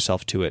dedicate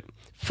yourself to it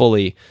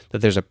fully, that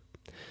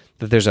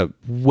there's a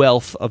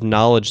wealth of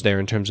knowledge there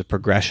in terms of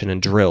progression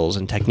and drills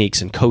and techniques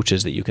and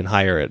coaches that you can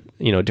hire at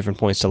different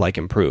points to like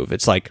improve.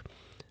 It's like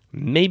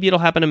maybe it'll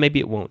happen and maybe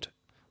it won't,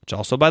 which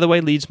also, by the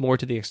way, leads more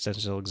to the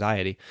existential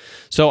anxiety.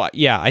 So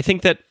yeah, I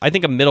think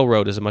a middle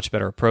road is a much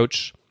better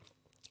approach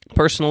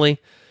personally,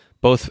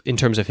 both in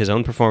terms of his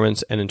own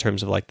performance and in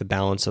terms of like the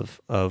balance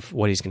of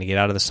what he's going to get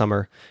out of the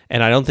summer.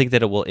 And I don't think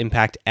that it will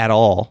impact at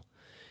all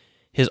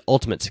his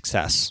ultimate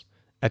success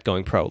at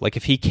going pro. Like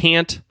if he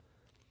can't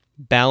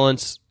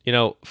balance,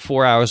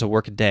 4 hours of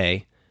work a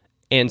day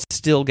and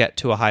still get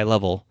to a high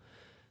level,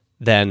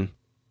 then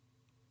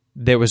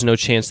there was no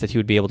chance that he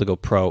would be able to go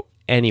pro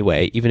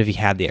anyway, even if he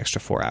had the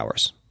extra 4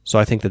 hours. So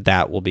I think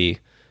that will be,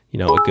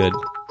 a good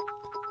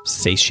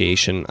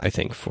satiation, I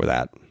think, for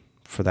that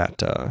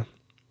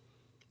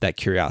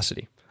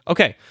curiosity.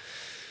 Okay.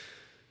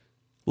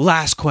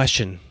 Last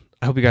question.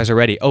 I hope you guys are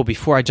ready. Oh,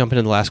 before I jump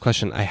into the last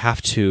question, I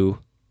have to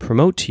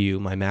promote to you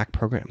my MAC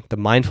program, the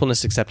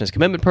Mindfulness Acceptance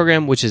Commitment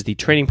Program, which is the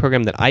training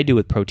program that I do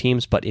with pro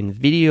teams, but in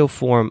video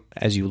form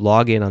as you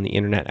log in on the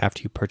internet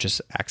after you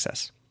purchase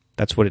access.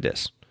 That's what it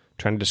is. I'm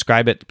trying to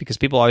describe it because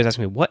people always ask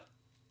me, what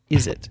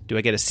is it? Do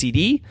I get a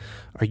CD?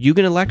 Are you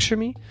going to lecture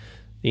me?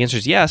 The answer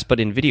is yes, but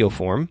in video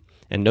form.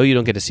 And no, you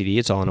don't get a CD.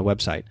 It's all on a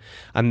website.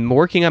 I'm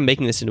working on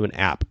making this into an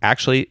app.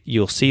 Actually,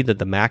 you'll see that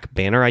the Mac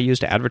banner I use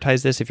to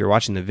advertise this, if you're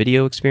watching the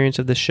video experience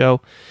of this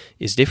show,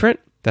 is different.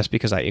 That's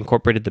because I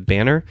incorporated the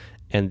banner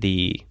and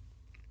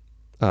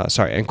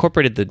I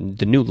incorporated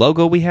the new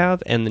logo we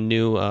have and the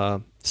new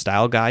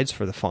style guides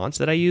for the fonts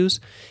that I use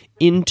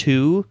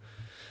into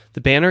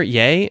the banner,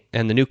 yay,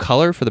 and the new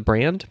color for the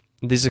brand.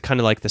 These are kind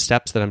of like the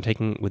steps that I'm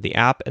taking with the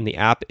app, and the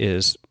app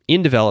is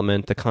in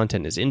development. The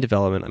content is in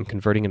development. I'm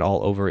converting it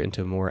all over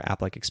into a more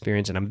app-like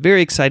experience, and I'm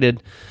very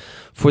excited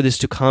for this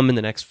to come in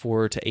the next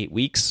 4 to 8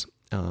 weeks.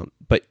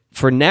 But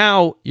for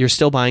now, you're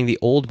still buying the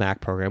old Mac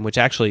program, which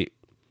actually,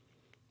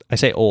 I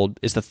say old,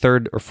 is the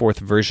 3rd or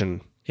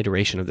 4th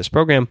iteration of this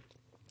program.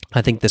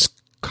 I think this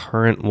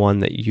current one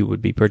that you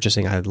would be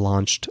purchasing, I had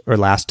launched or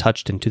last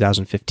touched in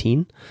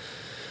 2015.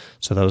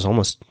 So that was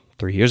almost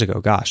 3 years ago.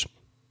 Gosh,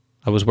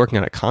 I was working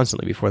on it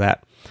constantly before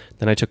that.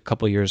 Then I took a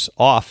couple years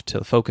off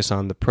to focus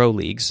on the pro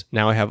leagues.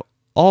 Now I have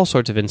all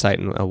sorts of insight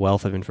and a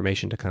wealth of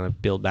information to kind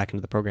of build back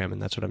into the program, and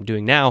that's what I'm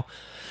doing now.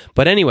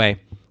 But anyway,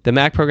 the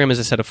MAC program is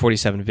a set of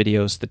 47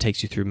 videos that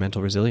takes you through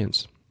mental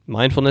resilience,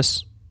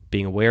 mindfulness,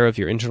 being aware of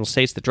your internal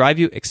states that drive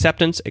you,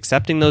 acceptance,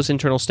 accepting those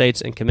internal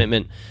states, and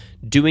commitment,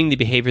 doing the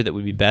behavior that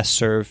would best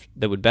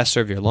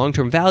serve your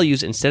long-term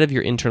values instead of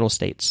your internal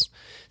states,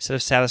 instead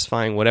of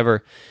satisfying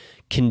whatever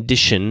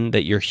condition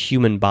that your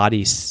human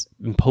body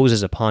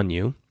imposes upon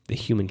you, the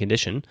human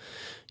condition.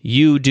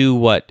 You do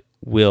what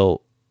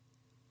will,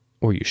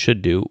 or you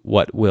should do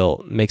what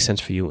will make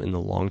sense for you in the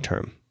long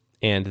term.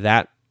 And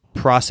that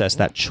process,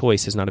 that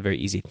choice, is not a very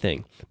easy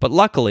thing. But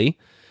luckily,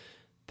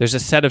 there's a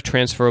set of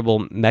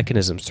transferable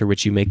mechanisms through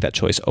which you make that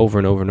choice over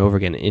and over and over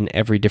again in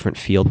every different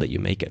field that you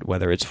make it,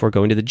 whether it's for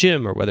going to the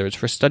gym or whether it's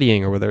for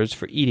studying or whether it's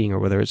for eating or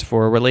whether it's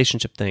for a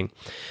relationship thing.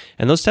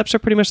 And those steps are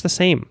pretty much the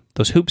same.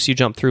 Those hoops you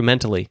jump through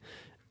mentally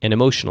and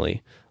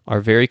emotionally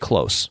are very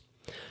close.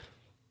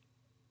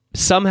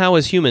 Somehow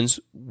as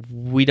humans,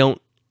 we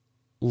don't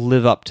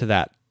live up to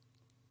that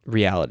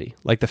reality.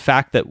 Like the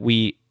fact that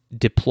we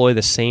deploy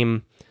the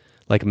same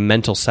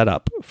mental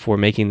setup for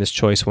making this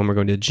choice when we're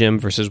going to the gym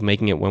versus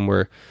making it when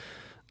we're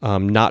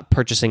not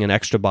purchasing an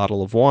extra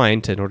bottle of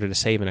wine in order to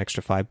save an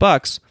extra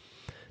 $5.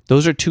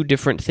 Those are two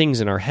different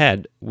things in our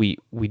head. We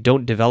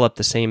don't develop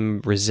the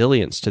same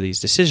resilience to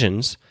these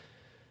decisions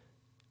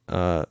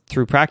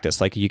through practice.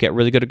 Like you get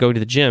really good at going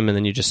to the gym and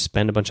then you just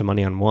spend a bunch of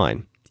money on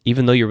wine.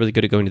 Even though you're really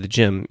good at going to the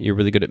gym, you're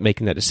really good at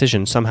making that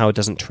decision, somehow it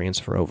doesn't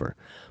transfer over.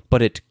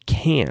 But it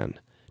can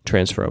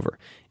transfer over.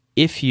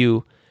 If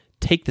you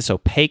take this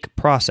opaque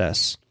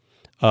process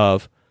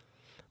of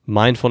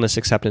mindfulness,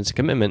 acceptance, and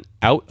commitment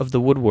out of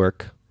the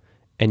woodwork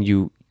and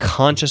you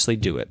consciously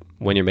do it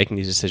when you're making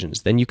these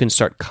decisions, then you can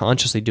start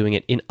consciously doing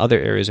it in other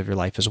areas of your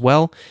life as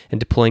well and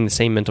deploying the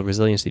same mental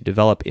resilience that you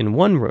develop in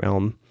one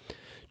realm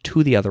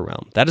to the other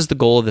realm. That is the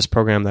goal of this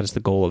program. That is the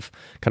goal of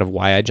kind of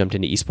why I jumped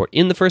into esport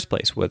in the first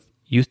place, with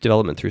youth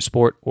development through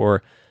sport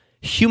or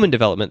human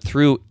development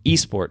through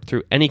esport,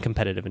 through any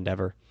competitive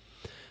endeavor.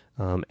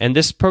 And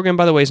this program,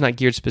 by the way, is not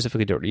geared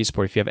specifically toward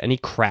esport. If you have any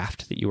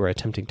craft that you are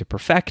attempting to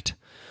perfect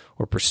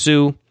or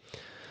pursue,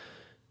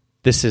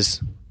 this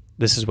is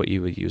what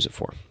you would use it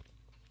for.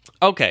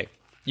 Okay,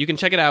 you can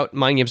check it out,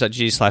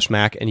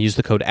 mindgames.gg/Mac, and use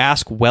the code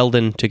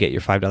AskWeldon to get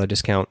your $5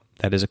 discount.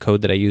 That is a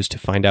code that I use to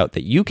find out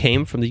that you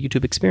came from the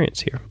YouTube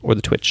experience here, or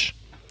the Twitch.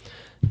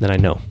 Then I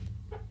know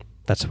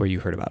that's where you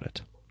heard about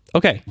it.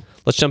 Okay,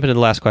 let's jump into the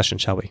last question,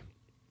 shall we?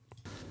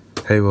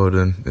 Hey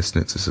Weldon, it's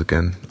Nixus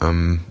again.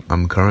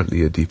 I'm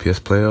currently a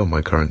DPS player on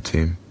my current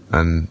team,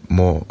 and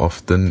more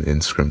often in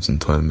scrims and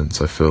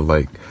tournaments I feel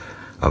like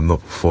I'm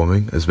not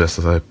performing as best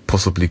as I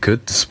possibly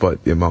could,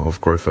 despite the amount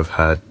of growth I've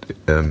had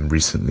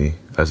recently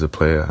as a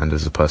player and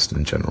as a person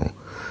in general.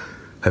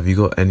 Have you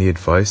got any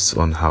advice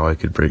on how I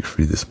could break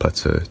through this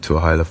plateau to a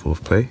high level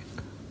of play?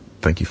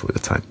 Thank you for your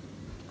time.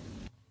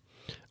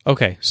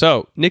 Okay,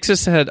 so Nixus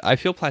said, I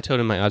feel plateaued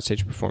in my odd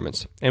stage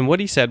performance. And what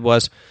he said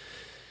was,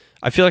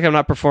 I feel like I'm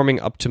not performing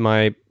up to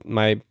my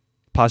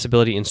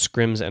possibility in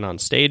scrims and on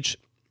stage.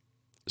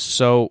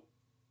 So,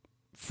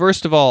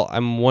 first of all,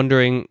 I'm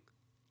wondering,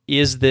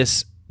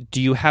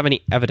 do you have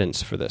any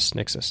evidence for this,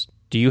 Nixus?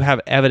 Do you have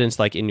evidence,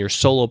 like in your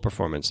solo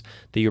performance,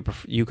 that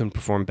you can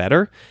perform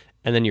better,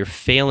 and then you're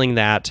failing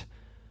that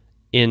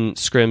in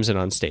scrims and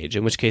on stage,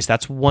 in which case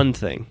that's one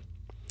thing.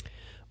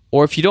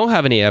 Or if you don't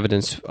have any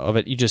evidence of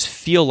it, you just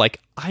feel like,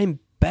 I'm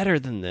better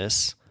than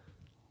this,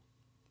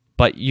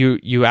 but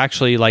you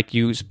actually, like,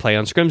 you play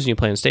on scrims and you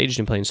play on stage and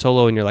you play in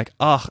solo and you're like,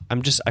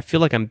 I feel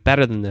like I'm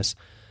better than this.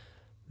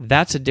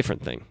 That's a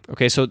different thing.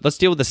 Okay, so let's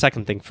deal with the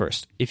second thing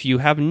first. If you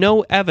have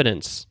no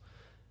evidence,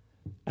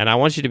 and I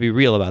want you to be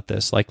real about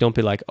this, like, don't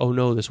be like, oh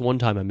no, this one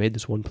time I made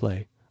this one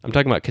play. I'm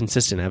talking about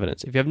consistent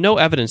evidence. If you have no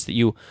evidence that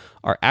you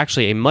are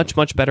actually a much,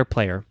 much better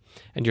player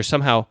and you're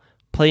somehow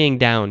playing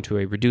down to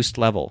a reduced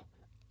level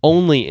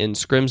only in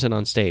scrims and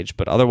on stage,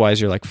 but otherwise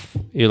you're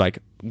like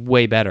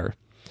way better.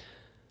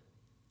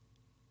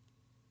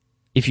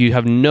 If you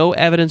have no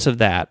evidence of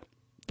that,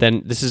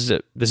 then this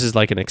is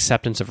like an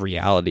acceptance of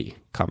reality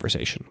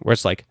conversation, where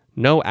it's like,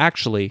 no,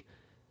 actually,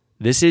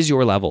 this is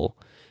your level,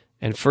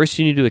 and first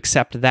you need to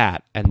accept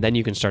that, and then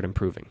you can start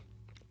improving.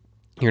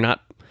 You're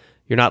not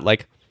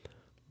like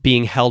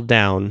being held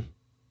down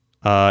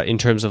in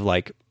terms of,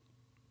 like,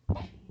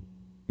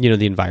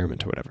 the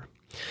environment or whatever.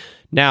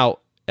 Now,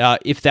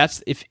 if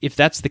that's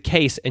the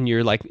case, and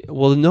you're like,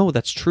 well, no,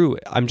 that's true,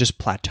 I'm just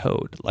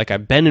plateaued. Like,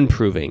 I've been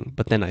improving,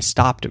 but then I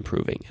stopped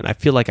improving, and I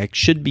feel like I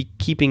should be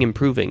keeping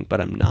improving, but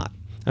I'm not.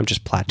 I'm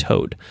just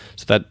plateaued.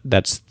 So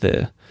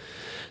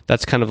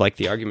that's kind of like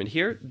the argument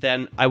here.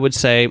 Then I would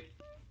say,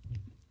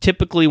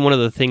 typically one of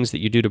the things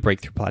that you do to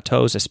break through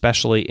plateaus,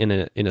 especially in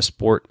a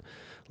sport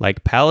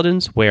like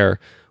Paladins,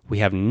 where we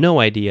have no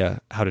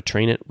idea how to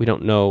train it, we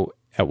don't know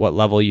at what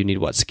level you need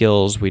what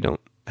skills, we don't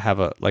have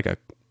a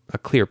a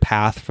clear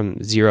path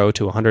from 0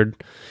 to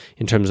 100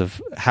 in terms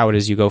of how it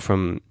is you go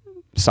from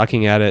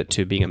sucking at it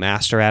to being a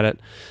master at it.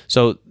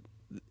 So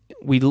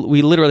we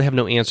literally have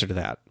no answer to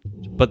that.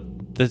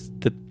 But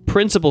the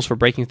principles for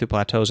breaking through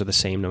plateaus are the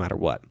same no matter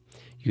what.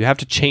 You have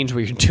to change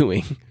what you're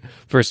doing,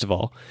 first of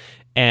all.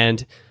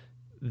 And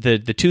the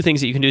two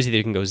things that you can do is either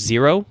you can go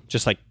 0,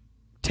 just like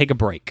take a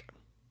break.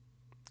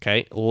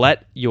 Okay?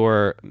 Let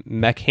your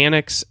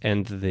mechanics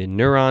and the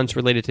neurons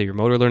related to your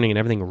motor learning and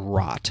everything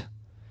rot.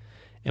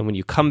 And when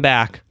you come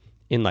back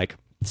in like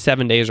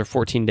 7 days or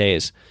 14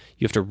 days,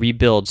 you have to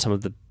rebuild some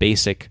of the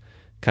basic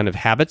kind of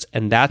habits,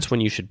 and that's when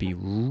you should be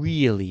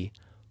really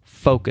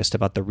focused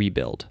about the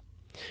rebuild.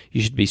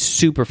 You should be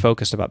super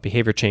focused about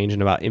behavior change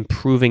and about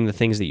improving the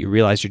things that you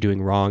realize you're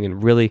doing wrong,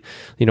 and really,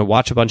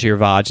 watch a bunch of your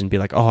VODs and be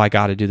like, oh, I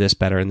got to do this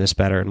better,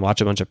 and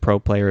watch a bunch of pro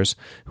players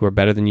who are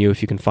better than you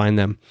if you can find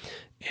them,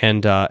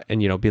 and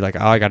be like,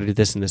 oh, I got to do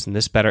this and this and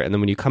this better. And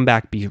then when you come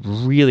back, be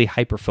really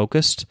hyper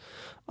focused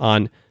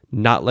on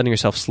not letting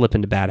yourself slip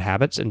into bad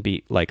habits and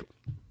be like,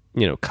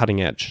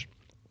 cutting edge.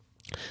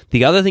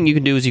 The other thing you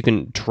can do is you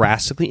can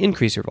drastically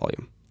increase your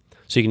volume.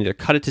 So you can either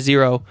cut it to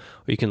 0 or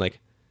you can like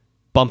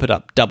bump it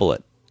up, double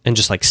it, and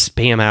just like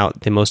spam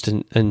out the most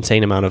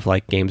insane amount of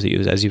like games that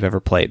you've ever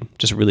played.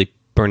 Just really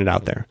burn it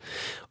out there.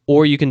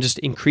 Or you can just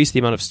increase the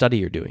amount of study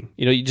you're doing.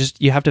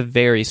 You have to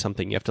vary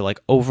something. You have to like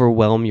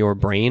overwhelm your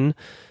brain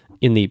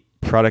in the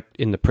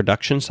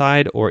production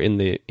side or in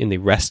the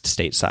rest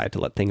state side to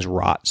let things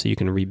rot so you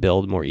can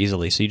rebuild more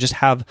easily. So you just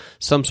have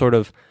some sort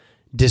of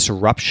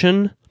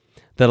disruption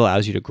that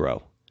allows you to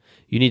grow.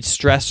 You need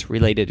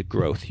stress-related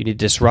growth. You need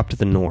to disrupt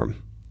the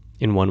norm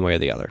in one way or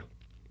the other.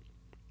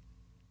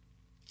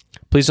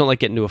 Please don't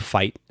get into a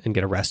fight and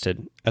get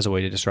arrested as a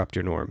way to disrupt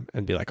your norm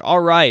and be like,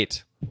 all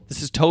right,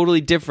 this is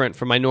totally different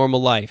from my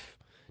normal life.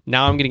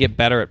 Now I'm going to get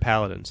better at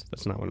paladins.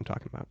 That's not what I'm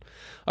talking about.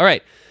 All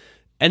right.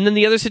 And then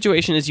the other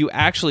situation is you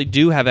actually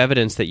do have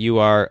evidence that you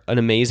are an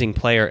amazing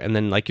player, and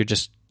then you're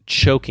just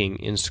choking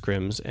in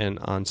scrims and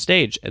on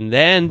stage. And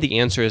then the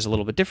answer is a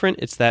little bit different.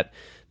 It's that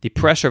the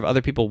pressure of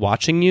other people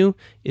watching you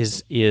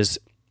is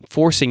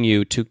forcing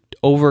you to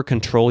over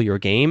control your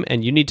game,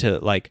 and you need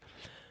to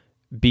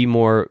be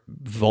more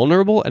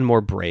vulnerable and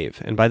more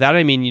brave. And by that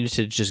I mean you need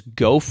to just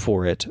go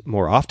for it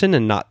more often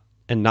and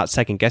not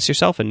second guess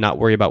yourself and not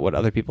worry about what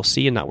other people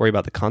see and not worry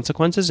about the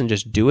consequences, and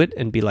just do it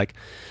and be like,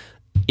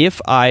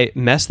 if I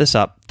mess this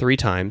up 3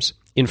 times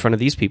in front of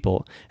these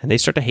people and they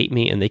start to hate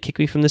me and they kick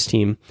me from this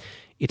team,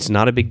 it's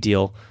not a big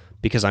deal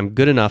because I'm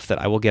good enough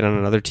that I will get on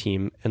another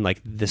team, and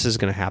this is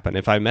going to happen.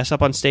 If I mess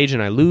up on stage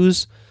and I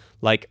lose,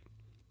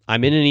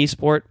 I'm in an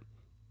esport,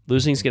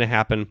 losing is going to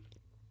happen,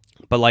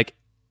 but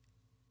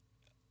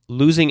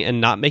losing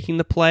and not making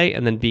the play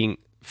and then being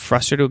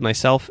frustrated with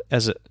myself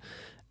as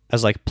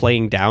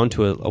playing down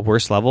to a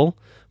worse level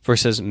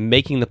versus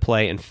making the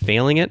play and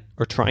failing it,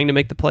 or trying to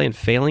make the play and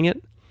failing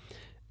it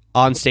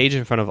on stage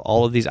in front of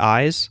all of these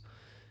eyes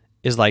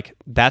is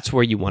that's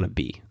where you want to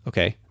be.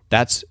 Okay.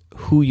 That's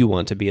who you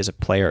want to be as a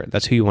player.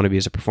 That's who you want to be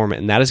as a performer.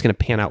 And that is going to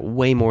pan out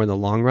way more in the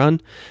long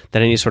run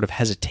than any sort of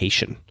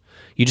hesitation.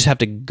 You just have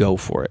to go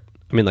for it.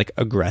 I mean,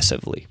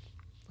 aggressively.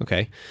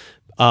 Okay.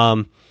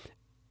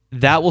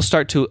 That will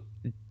start to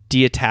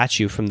detach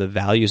you from the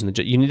values and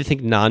you need to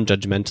think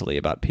non-judgmentally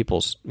about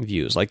people's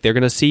views. They're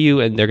going to see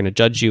you and they're going to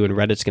judge you, and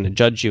Reddit's going to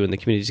judge you, and the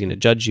community's going to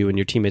judge you, and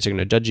your teammates are going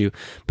to judge you,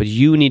 but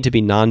you need to be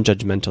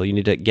non-judgmental. You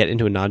need to get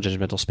into a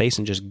non-judgmental space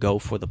and just go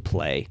for the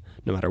play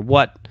no matter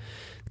what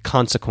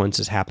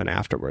consequences happen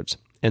afterwards.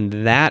 And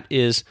that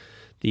is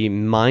the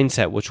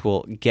mindset which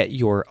will get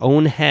your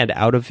own head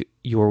out of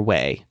your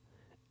way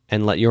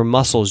and let your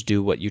muscles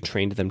do what you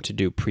trained them to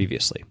do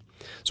previously.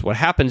 So what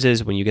happens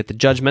is when you get the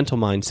judgmental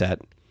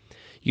mindset,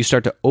 you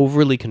start to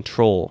overly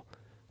control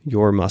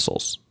your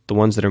muscles, the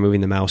ones that are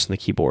moving the mouse and the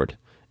keyboard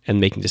and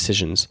making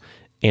decisions,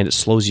 and it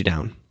slows you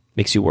down,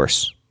 makes you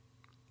worse.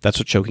 That's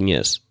what choking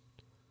is.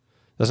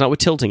 That's not what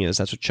tilting is.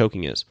 That's what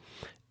choking is.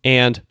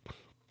 And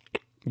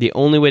the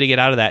only way to get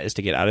out of that is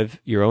to get out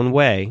of your own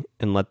way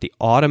and let the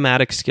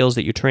automatic skills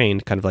that you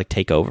trained kind of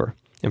take over.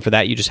 And for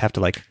that, you just have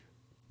to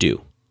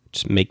do.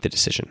 Just make the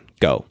decision.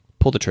 Go.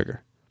 Pull the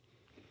trigger.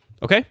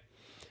 Okay?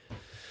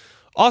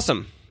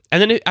 Awesome.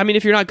 And then,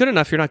 if you're not good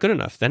enough, you're not good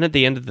enough. Then at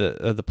the end of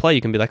the play,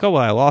 you can be like, oh,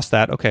 well, I lost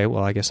that. Okay,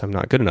 well, I guess I'm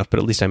not good enough, but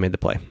at least I made the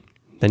play.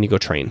 Then you go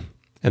train.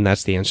 And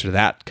that's the answer to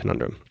that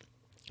conundrum.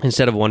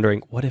 Instead of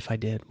wondering, what if I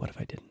did? What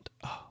if I didn't?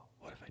 Oh,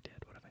 what if I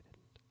did? What if I didn't?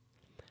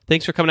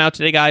 Thanks for coming out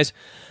today, guys.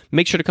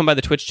 Make sure to come by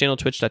the Twitch channel,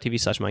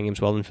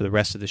 twitch.tv/MyGamesWeldon for the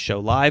rest of the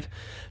show live.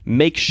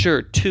 Make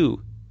sure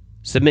to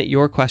submit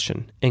your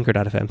question,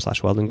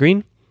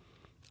 anchor.fm/WeldonGreen.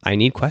 I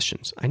need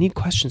questions. I need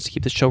questions to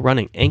keep the show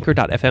running.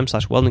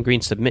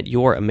 Anchor.fm/WeldonGreen. Submit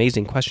your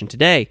amazing question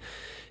today.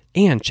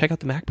 And check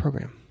out the Mac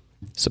program.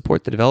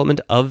 Support the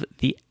development of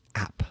the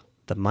app,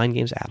 the Mind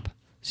Games app.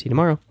 See you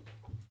tomorrow.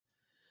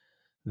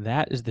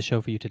 That is the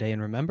show for you today.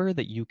 And remember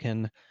that you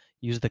can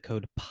use the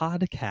code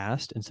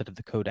PODCAST instead of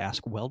the code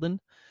AskWeldon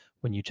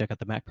when you check out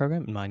the Mac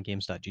program at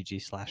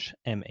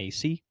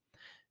mindgames.gg/MAC.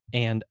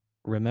 And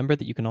remember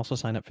that you can also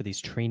sign up for these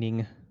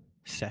training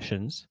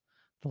sessions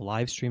the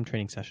live stream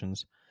training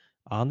sessions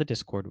on the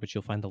Discord, which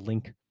you'll find the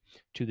link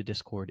to the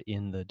Discord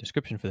in the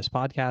description for this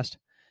podcast.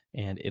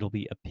 And it'll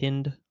be a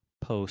pinned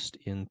post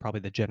in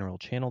probably the general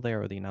channel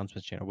there, or the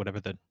announcements channel, whatever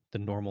the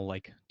normal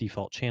like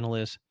default channel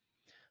is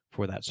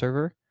for that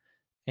server.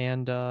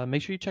 And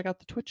make sure you check out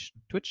the Twitch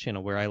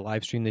channel where I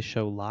live stream this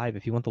show live.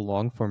 If you want the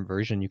long form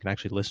version, you can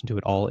actually listen to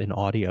it all in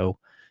audio.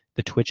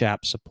 The Twitch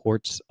app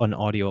supports an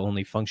audio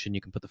only function.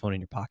 You can put the phone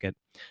in your pocket.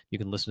 You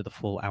can listen to the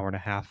full hour and a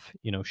half,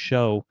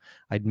 show.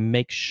 I'd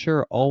make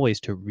sure always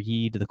to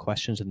read the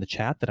questions in the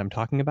chat that I'm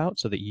talking about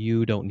so that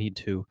you don't need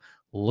to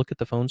look at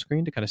the phone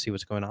screen to kind of see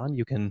what's going on.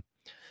 You can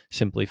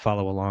simply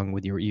follow along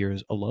with your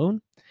ears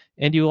alone.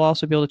 And you'll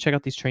also be able to check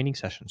out these training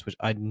sessions, which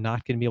I'm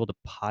not going to be able to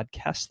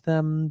podcast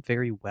them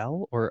very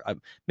well, or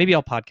maybe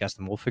I'll podcast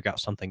them. We'll figure out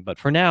something. But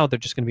for now, they're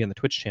just going to be on the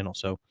Twitch channel,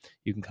 so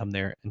you can come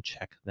there and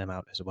check them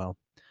out as well.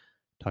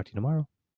 Talk to you tomorrow.